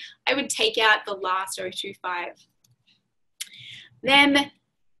red, I would take out the last 0.25. Then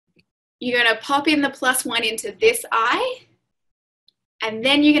you're going to pop in the +1 into this eye, and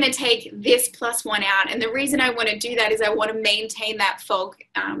then you're going to take this +1 out. And the reason I want to do that is I want to maintain that fog,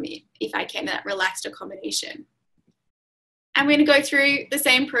 if I can, that relaxed accommodation. I'm going to go through the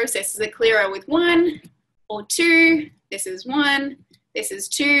same process. Is it clearer with 1 or 2? This is 1. This is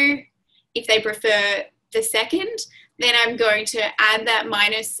 2. If they prefer the second, then I'm going to add that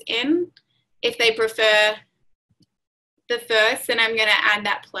minus in. If they prefer the first, then I'm going to add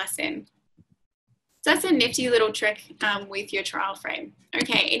that plus in. So that's a nifty little trick with your trial frame.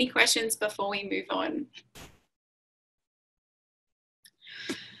 Okay, any questions before we move on?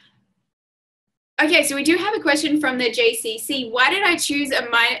 Okay, so we do have a question from the JCC. Why did I choose a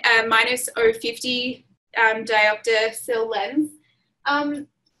minus 0.50 diopter SIL lens?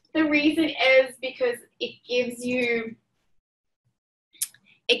 The reason is because it gives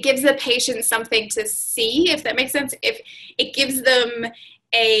the patient something to see, if that makes sense. If it gives them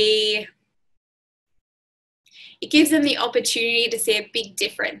the opportunity to see a big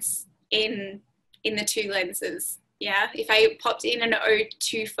difference in the two lenses. Yeah, if I popped in an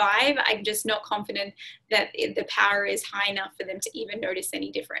 0.25, I'm just not confident that the power is high enough for them to even notice any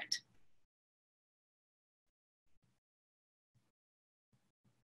different.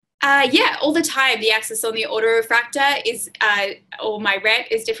 Yeah, all the time. The axis on the autorefractor is, or my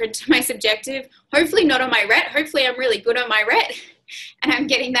ret is different to my subjective. Hopefully not on my ret. Hopefully I'm really good on my ret and I'm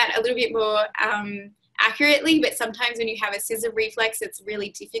getting that a little bit more accurately, but sometimes when you have a scissor reflex, it's really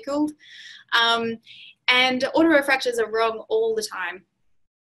difficult. And autorefractors are wrong all the time.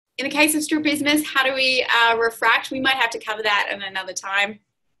 In the case of strabismus, how do we refract? We might have to cover that at another time.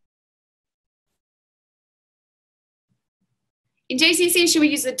 In JCC, should we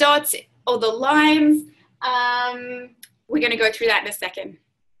use the dots or the lines? We're going to go through that in a second.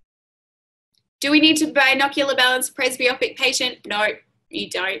 Do we need to binocular balance a presbyopic patient? No, you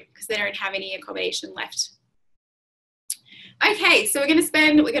don't, because they don't have any accommodation left. Okay, so we're going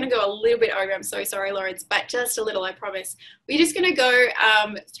to go a little bit over. I'm so sorry, Lawrence, but just a little, I promise. We're just going to go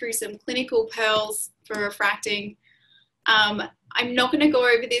through some clinical pearls for refracting. I'm not going to go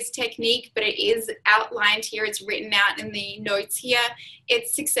over this technique, but it is outlined here. It's written out in the notes here.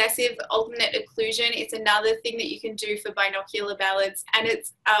 It's successive alternate occlusion. It's another thing that you can do for binocular balance. And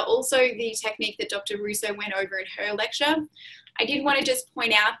it's also the technique that Dr. Russo went over in her lecture. I did want to just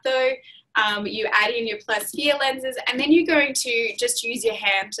point out though, You add in your plus sphere lenses, and then you're going to just use your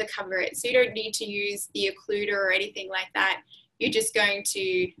hand to cover it. So you don't need to use the occluder or anything like that. You're just going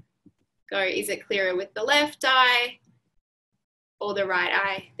to go, is it clearer with the left eye or the right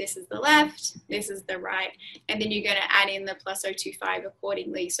eye? This is the left, this is the right. And then you're going to add in the plus 0.25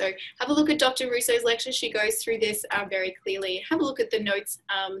 accordingly. So have a look at Dr. Russo's lecture. She goes through this very clearly. Have a look at the notes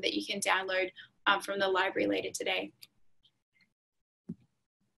that you can download from the library later today.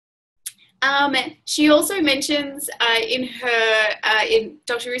 She also mentions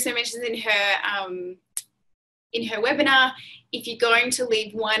Dr. Russo mentions in her webinar, if you're going to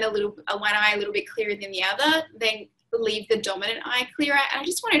leave one eye a little bit clearer than the other, then leave the dominant eye clearer. And I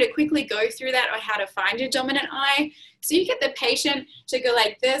just wanted to quickly go through that on how to find your dominant eye. So you get the patient to go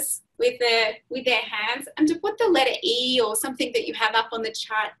like this with their hands and to put the letter E or something that you have up on the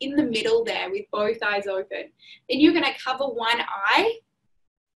chart in the middle there with both eyes open. Then you're going to cover one eye,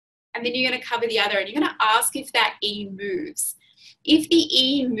 and then you're going to cover the other, and you're going to ask if that E moves. If the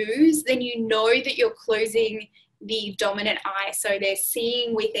E moves, then you know that you're closing the dominant eye, so they're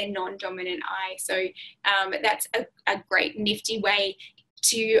seeing with their non-dominant eye. So that's a great nifty way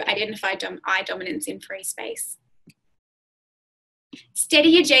to identify eye dominance in free space. Steady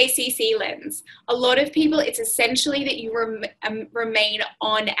your JCC lens. A lot of people, it's essentially that you remain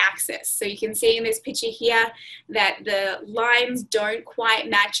on axis. So you can see in this picture here that the lines don't quite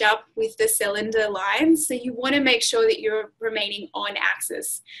match up with the cylinder lines. So you want to make sure that you're remaining on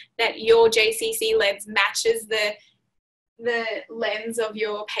axis, that your JCC lens matches the lens of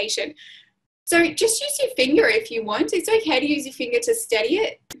your patient. So just use your finger if you want. It's okay to use your finger to steady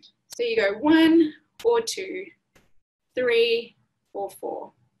it. So you go 1 or 2, 3, or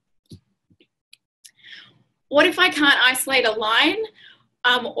 4. What if I can't isolate a line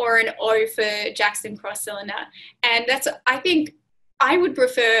or an O for Jackson cross cylinder? And that's, I think I would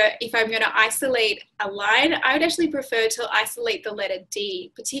prefer, if I'm going to isolate a line, I would actually prefer to isolate the letter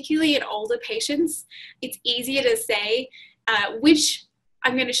D, particularly in older patients. It's easier to say which,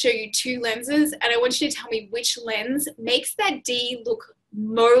 I'm going to show you 2 lenses, and I want you to tell me which lens makes that D look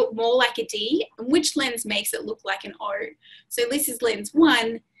more like a D, and which lens makes it look like an O. So this is lens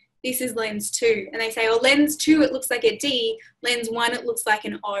 1, this is lens 2. And they say, oh, lens 2, it looks like a D, lens 1, it looks like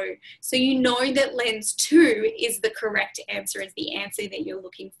an O. So you know that lens 2 is the correct answer, is the answer that you're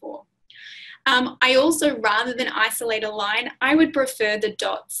looking for. I also, rather than isolate a line, I would prefer the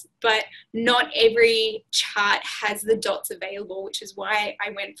dots, but not every chart has the dots available, which is why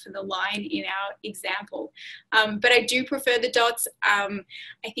I went for the line in our example. But I do prefer the dots. I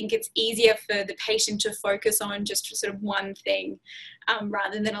think it's easier for the patient to focus on just sort of one thing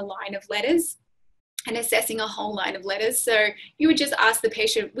rather than a line of letters and assessing a whole line of letters. So you would just ask the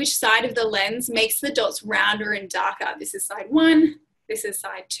patient which side of the lens makes the dots rounder and darker. This is side 1, this is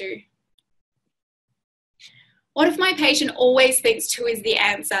side 2. What if my patient always thinks 2 is the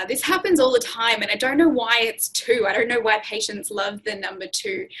answer? This happens all the time, and I don't know why it's 2. I don't know why patients love the number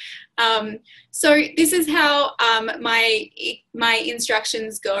 2. So this is how my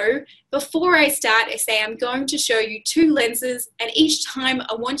instructions go. Before I start, I say I'm going to show you 2 lenses, and each time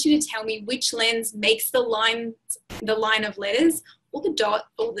I want you to tell me which lens makes the line of letters, or the dot,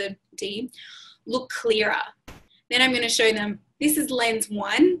 or the D, look clearer. Then I'm going to show them, this is lens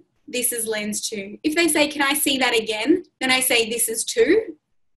 1. This is lens 2. If they say, can I see that again? Then I say, this is 2,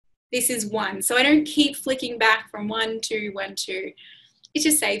 this is 1. So I don't keep flicking back from 1, 2, 1, 2. It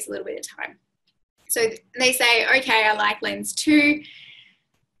just saves a little bit of time. So they say, okay, I like lens 2.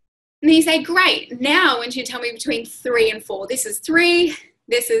 And then you say, great. Now I want you to tell me between 3 and 4. This is 3,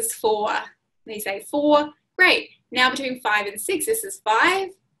 this is 4. And they say 4, great. Now between 5 and 6, this is 5.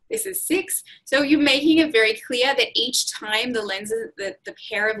 This is 6. So you're making it very clear that each time the lenses, the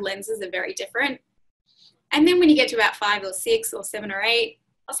pair of lenses are very different. And then when you get to about 5 or 6 or 7 or 8,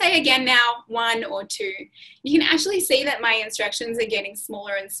 I'll say again now 1 or 2. You can actually see that my instructions are getting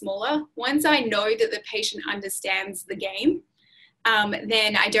smaller and smaller. Once I know that the patient understands the game,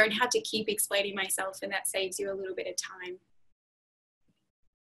 then I don't have to keep explaining myself, and that saves you a little bit of time.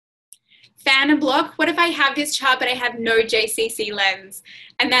 Fan and block. What if I have this chart but I have no JCC lens?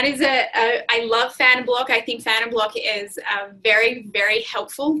 And that is I love fan and block. I think fan and block is very, very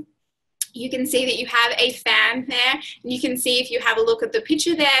helpful. You can see that you have a fan there, and you can see, if you have a look at the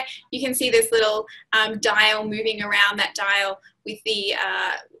picture there, you can see this little dial moving around. That dial with the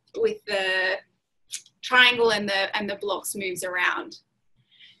triangle and the blocks moves around.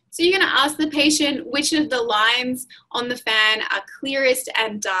 So you're going to ask the patient which of the lines on the fan are clearest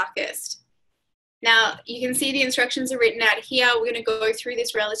and darkest. Now, you can see the instructions are written out here. We're going to go through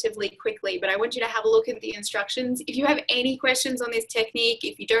this relatively quickly, but I want you to have a look at the instructions. If you have any questions on this technique,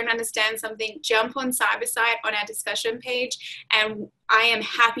 if you don't understand something, jump on Cybersight on our discussion page, and I am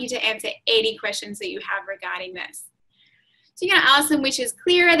happy to answer any questions that you have regarding this. So you're going to ask them which is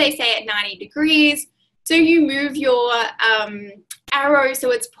clearer. They say at 90 degrees. So you move your arrow so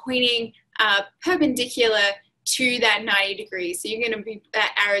it's pointing perpendicular to that 90 degrees. So you're going to be,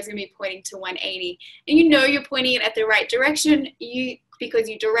 that arrow is going to be pointing to 180. And you know you're pointing it at the right direction because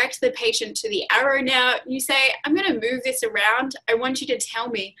you direct the patient to the arrow now. You say, I'm going to move this around. I want you to tell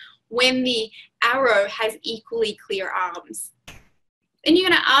me when the arrow has equally clear arms. Then you're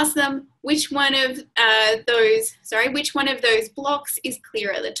going to ask them which one of those blocks is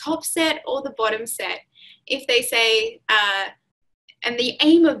clearer, the top set or the bottom set. If they say, and the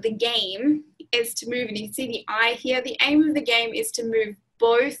aim of the game is to move, and you can see the eye here, the aim of the game is to move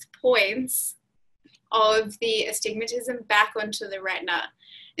both points of the astigmatism back onto the retina.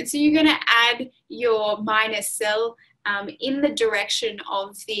 And so you're going to add your minus cell in the direction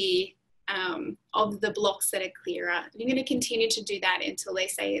of the blocks that are clearer. You're going to continue to do that until they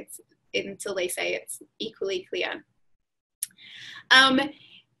say it's equally clear.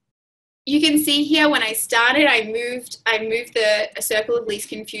 You can see here when I started, I moved the circle of least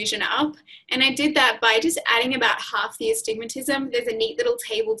confusion up, and I did that by just adding about half the astigmatism. There's a neat little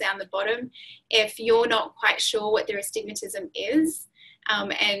table down the bottom if you're not quite sure what their astigmatism is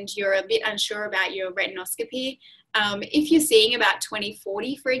and you're a bit unsure about your retinoscopy. If you're seeing about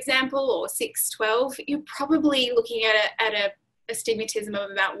 20/40, for example, or 6/12, you're probably looking at a astigmatism of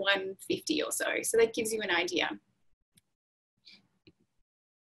about 150 or so. So that gives you an idea.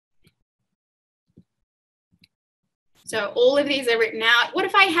 So all of these are written out. What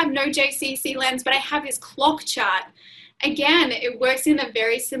if I have no JCC lens, but I have this clock chart? Again, it works in a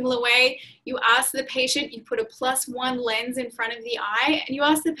very similar way. You ask the patient, you put a +1 lens in front of the eye, and you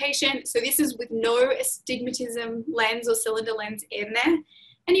ask the patient, so this is with no astigmatism lens or cylinder lens in there,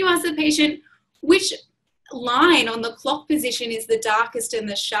 and you ask the patient which line on the clock position is the darkest and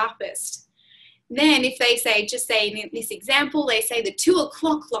the sharpest. Then if they say, just say in this example, they say the 2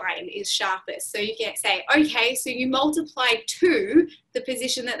 o'clock line is sharpest. So you can say, okay, so you multiply 2, the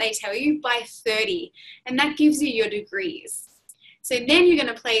position that they tell you, by 30, and that gives you your degrees. So then you're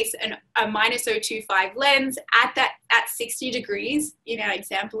going to place a -0.25 lens at 60 degrees in our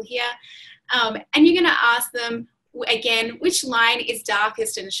example here, and you're going to ask them again which line is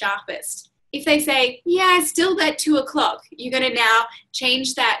darkest and sharpest. If they say, yeah, still that 2 o'clock, you're going to now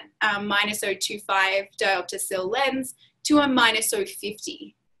change that -0.25 diopter lens to a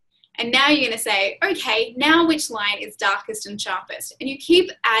 -0.50. And now you're going to say, okay, now which line is darkest and sharpest? And you keep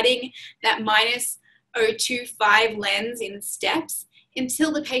adding that -0.25 lens in steps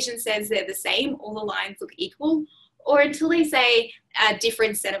until the patient says they're the same, all the lines look equal, or until they say a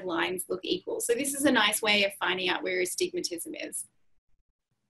different set of lines look equal. So this is a nice way of finding out where astigmatism is.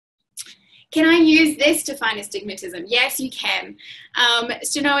 Can I use this to find astigmatism? Yes, you can.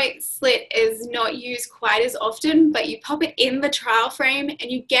 Stenoic slit is not used quite as often, but you pop it in the trial frame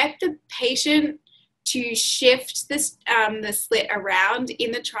and you get the patient to shift this, the slit around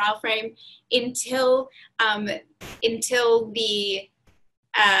in the trial frame until the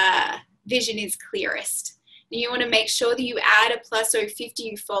vision is clearest. And you want to make sure that you add a +0.50,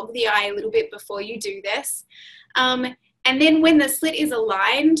 you fog the eye a little bit before you do this. And then when the slit is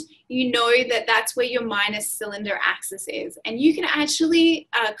aligned, you know that that's where your minus cylinder axis is. And you can actually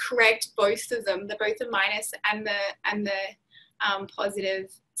correct both of them, both the minus and the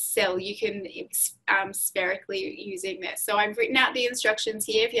positive cell. You can spherically using this. So I've written out the instructions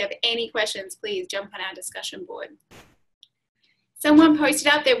here. If you have any questions, please jump on our discussion board. Someone posted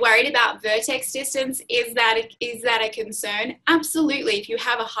up, they're worried about vertex distance. Is that a concern? Absolutely. If you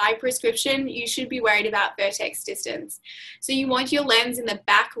have a high prescription, you should be worried about vertex distance. So you want your lens in the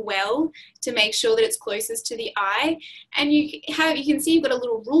back well to make sure that it's closest to the eye. And you can see you've got a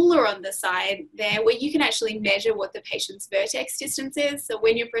little ruler on the side there where you can actually measure what the patient's vertex distance is. So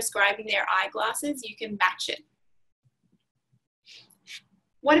when you're prescribing their eyeglasses, you can match it.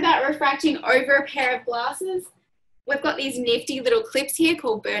 What about refracting over a pair of glasses? We've got these nifty little clips here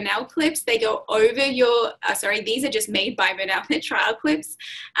called Bernal clips. They go over your, these are just made by Bernal, they're trial clips.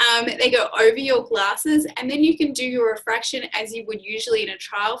 They go over your glasses and then you can do your refraction as you would usually in a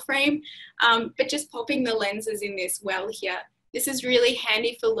trial frame, but just popping the lenses in this well here. This is really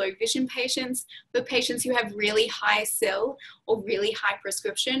handy for low vision patients, for patients who have really high cell or really high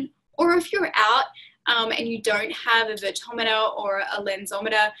prescription, or if you're out and you don't have a vertometer or a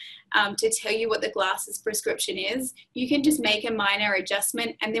lensometer to tell you what the glasses prescription is, you can just make a minor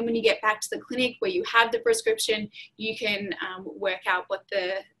adjustment, and then when you get back to the clinic where you have the prescription, you can work out what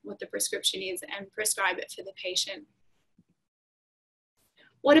the prescription is and prescribe it for the patient.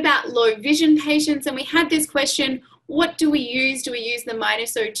 What about low vision patients? And we had this question, what do we use? Do we use the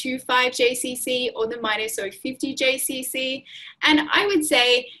 -0.25 JCC or the -0.50 JCC? And I would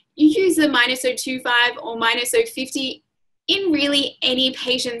say you use the -0.25 or -0.50 in really any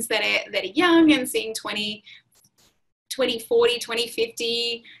patients that are young and seeing 20/40,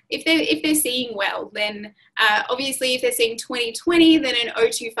 20/50. If they're seeing well, then obviously if they're seeing 20/20, then an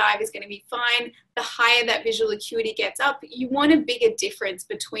 0.25 is going to be fine. The higher that visual acuity gets up, you want a bigger difference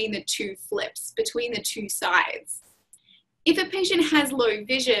between the two flips, between the two sides. If a patient has low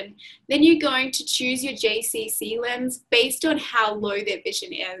vision, then you're going to choose your JCC lens based on how low their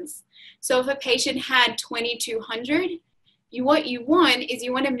vision is. So if a patient had 2200, what you want is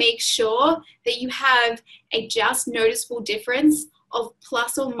you want to make sure that you have a just noticeable difference of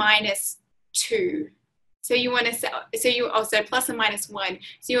 ±2. So you want to say, also plus or minus 1,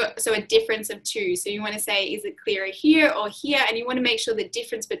 so a difference of 2. So you want to say, is it clearer here or here? And you want to make sure the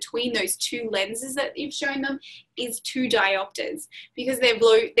difference between those two lenses that you've shown them is 2 diopters, because their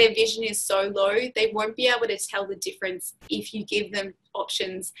vision is so low, they won't be able to tell the difference if you give them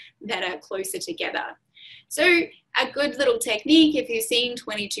options that are closer together. So a good little technique, if you're seeing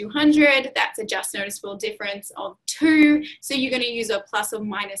 2200, that's a just noticeable difference of 2. So you're going to use a plus or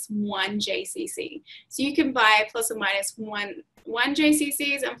minus 1 JCC. So you can buy plus or minus 1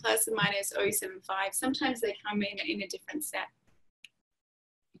 JCCs and plus or minus 0.75. Sometimes they come in a different set.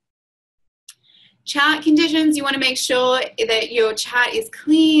 Chart conditions, you want to make sure that your chart is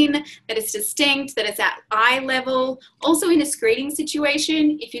clean, that it's distinct, that it's at eye level. Also in a screening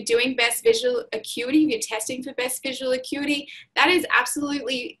situation, if you're doing best visual acuity, if you're testing for best visual acuity, that is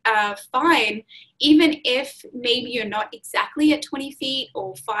absolutely fine, even if maybe you're not exactly at 20 feet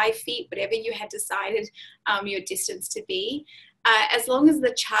or 5 feet, whatever you had decided your distance to be. As long as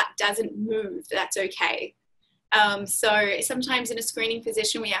the chart doesn't move, that's okay. So sometimes in a screening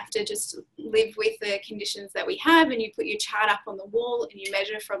position, we have to just live with the conditions that we have, and you put your chart up on the wall and you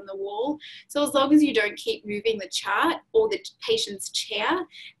measure from the wall. So as long as you don't keep moving the chart or the patient's chair,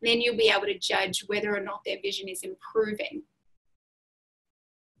 then you'll be able to judge whether or not their vision is improving.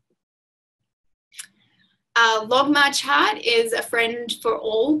 Logmar chart is a friend for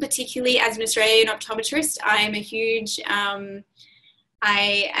all, particularly as an Australian optometrist. I am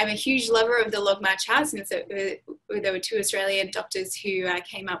a huge lover of the Logmar chart, since there were 2 Australian doctors who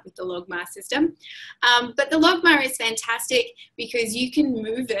came up with the Logmar system. But the Logmar is fantastic because you can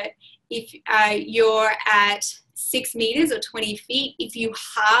move it if you're at 6 meters or 20 feet. If you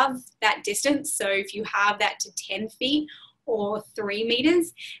halve that distance, so if you halve that to 10 feet or 3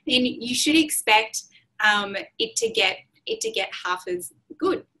 meters, then you should expect it to get half as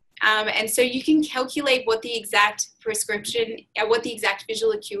good. And so you can calculate what the exact prescription, what the exact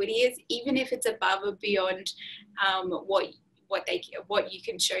visual acuity is, even if it's above or beyond what you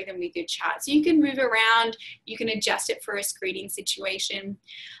can show them with your chart. So you can move around, you can adjust it for a screening situation.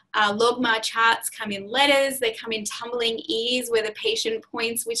 Logmar charts come in letters, they come in tumbling ears where the patient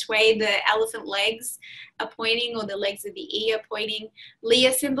points which way the elephant legs are pointing or the legs of the E are pointing.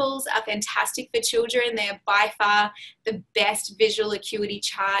 Lear symbols are fantastic for children. They are by far the best visual acuity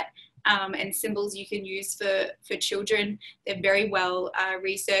chart and symbols you can use for children. They're very well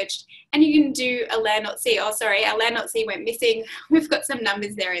researched. And you can do a land.c. Oh, sorry, our land.c went missing. We've got some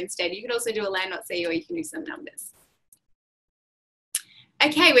numbers there instead. You can also do a land.c, or you can do some numbers.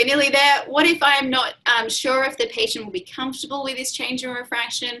 Okay, we're nearly there. What if I'm not sure if the patient will be comfortable with this change in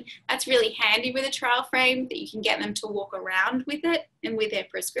refraction? That's really handy with a trial frame, that you can get them to walk around with it and with their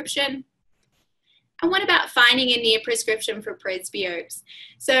prescription. And what about finding a near prescription for presbyopes?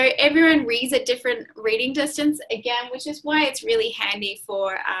 So everyone reads at different reading distance, again, which is why it's really handy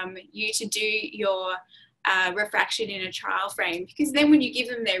for you to do your refraction in a trial frame, because then when you give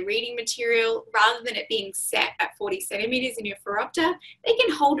them their reading material, rather than it being set at 40 centimeters in your phoropter, they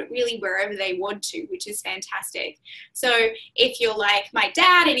can hold it really wherever they want to, which is fantastic. So if you're like my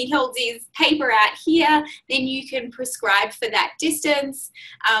dad and he holds his paper out here, then you can prescribe for that distance.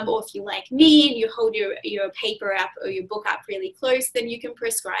 Or if you're like me and you hold your paper up or your book up really close, then you can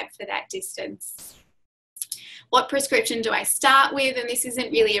prescribe for that distance. What prescription do I start with? And this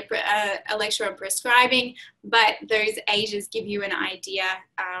isn't really a lecture on prescribing, but those ages give you an idea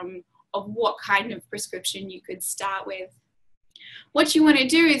of what kind of prescription you could start with. What you want to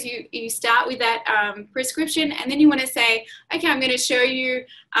do is you start with that prescription, and then you want to say, okay, I'm going to show you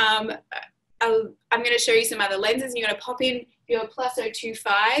I'm going to show you some other lenses, and you're going to pop in your plus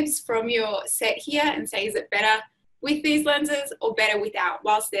 025s from your set here and say, is it better with these lenses or better without,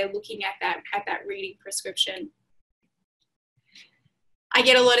 whilst they're looking at that reading prescription. I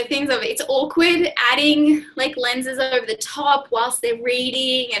get a lot of things of it's awkward adding like lenses over the top whilst they're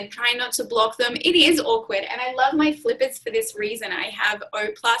reading and trying not to block them. It is awkward, and I love my flippers for this reason. I have O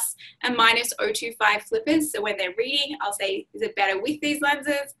plus and minus 025 flippers, so when they're reading, I'll say, is it better with these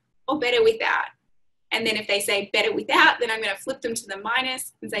lenses or better without? And then if they say better without, then I'm going to flip them to the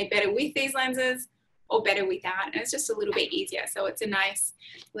minus and say better with these lenses or better without. And it's just a little bit easier. So it's a nice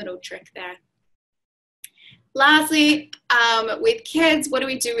little trick there. Lastly, with kids, what do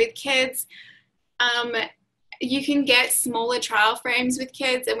we do with kids? You can get smaller trial frames with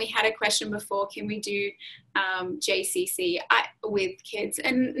kids, and we had a question before, can we do JCC with kids?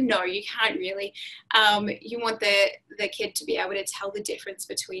 And no, you can't really. You want the kid to be able to tell the difference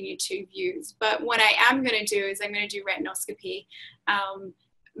between your two views. But what I am going to do is I'm going to do retinoscopy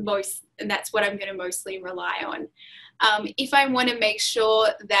and that's what I'm going to mostly rely on. If I want to make sure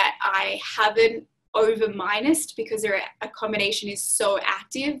that I haven't over minused because their accommodation is so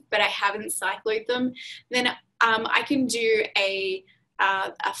active, but I haven't cycloed them, then I can do a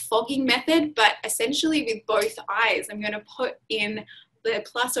fogging method, but essentially with both eyes. I'm going to put in the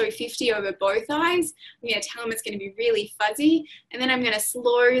plus 050 over both eyes. I'm going to tell them it's going to be really fuzzy, and then I'm going to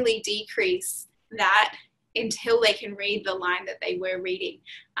slowly decrease that until they can read the line that they were reading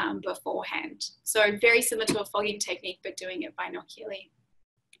beforehand. So very similar to a fogging technique, but doing it binocularly.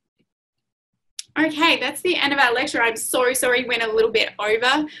 Okay, that's the end of our lecture. I'm so sorry, went a little bit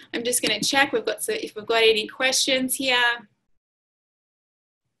over. I'm just going to check if we've got any questions here.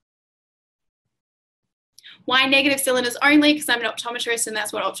 Why negative cylinders only? Because I'm an optometrist and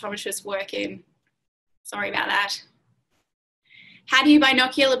that's what optometrists work in. Sorry about that. How do you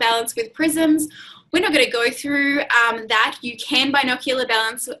binocular balance with prisms? We're not going to go through that. You can binocular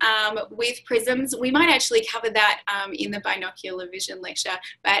balance with prisms. We might actually cover that in the binocular vision lecture,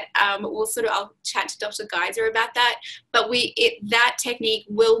 but I'll chat to Dr. Geiser about that. But that technique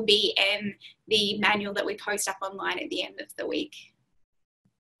will be in the manual that we post up online at the end of the week.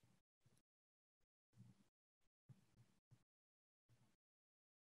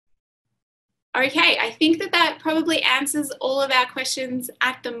 Okay, I think that probably answers all of our questions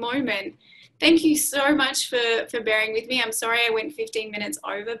at the moment. Thank you so much for bearing with me. I'm sorry I went 15 minutes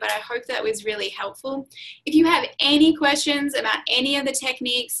over, but I hope that was really helpful. If you have any questions about any of the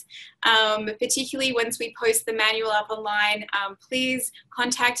techniques, particularly once we post the manual up online, please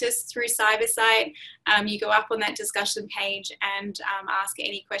contact us through Cybersight. You go up on that discussion page and ask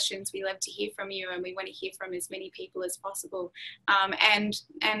any questions. We love to hear from you, and we want to hear from as many people as possible, and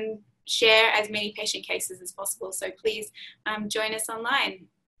share as many patient cases as possible. So please join us online.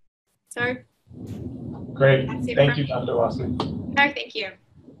 So great. Thank you, Dr. Wassnig. No, thank you.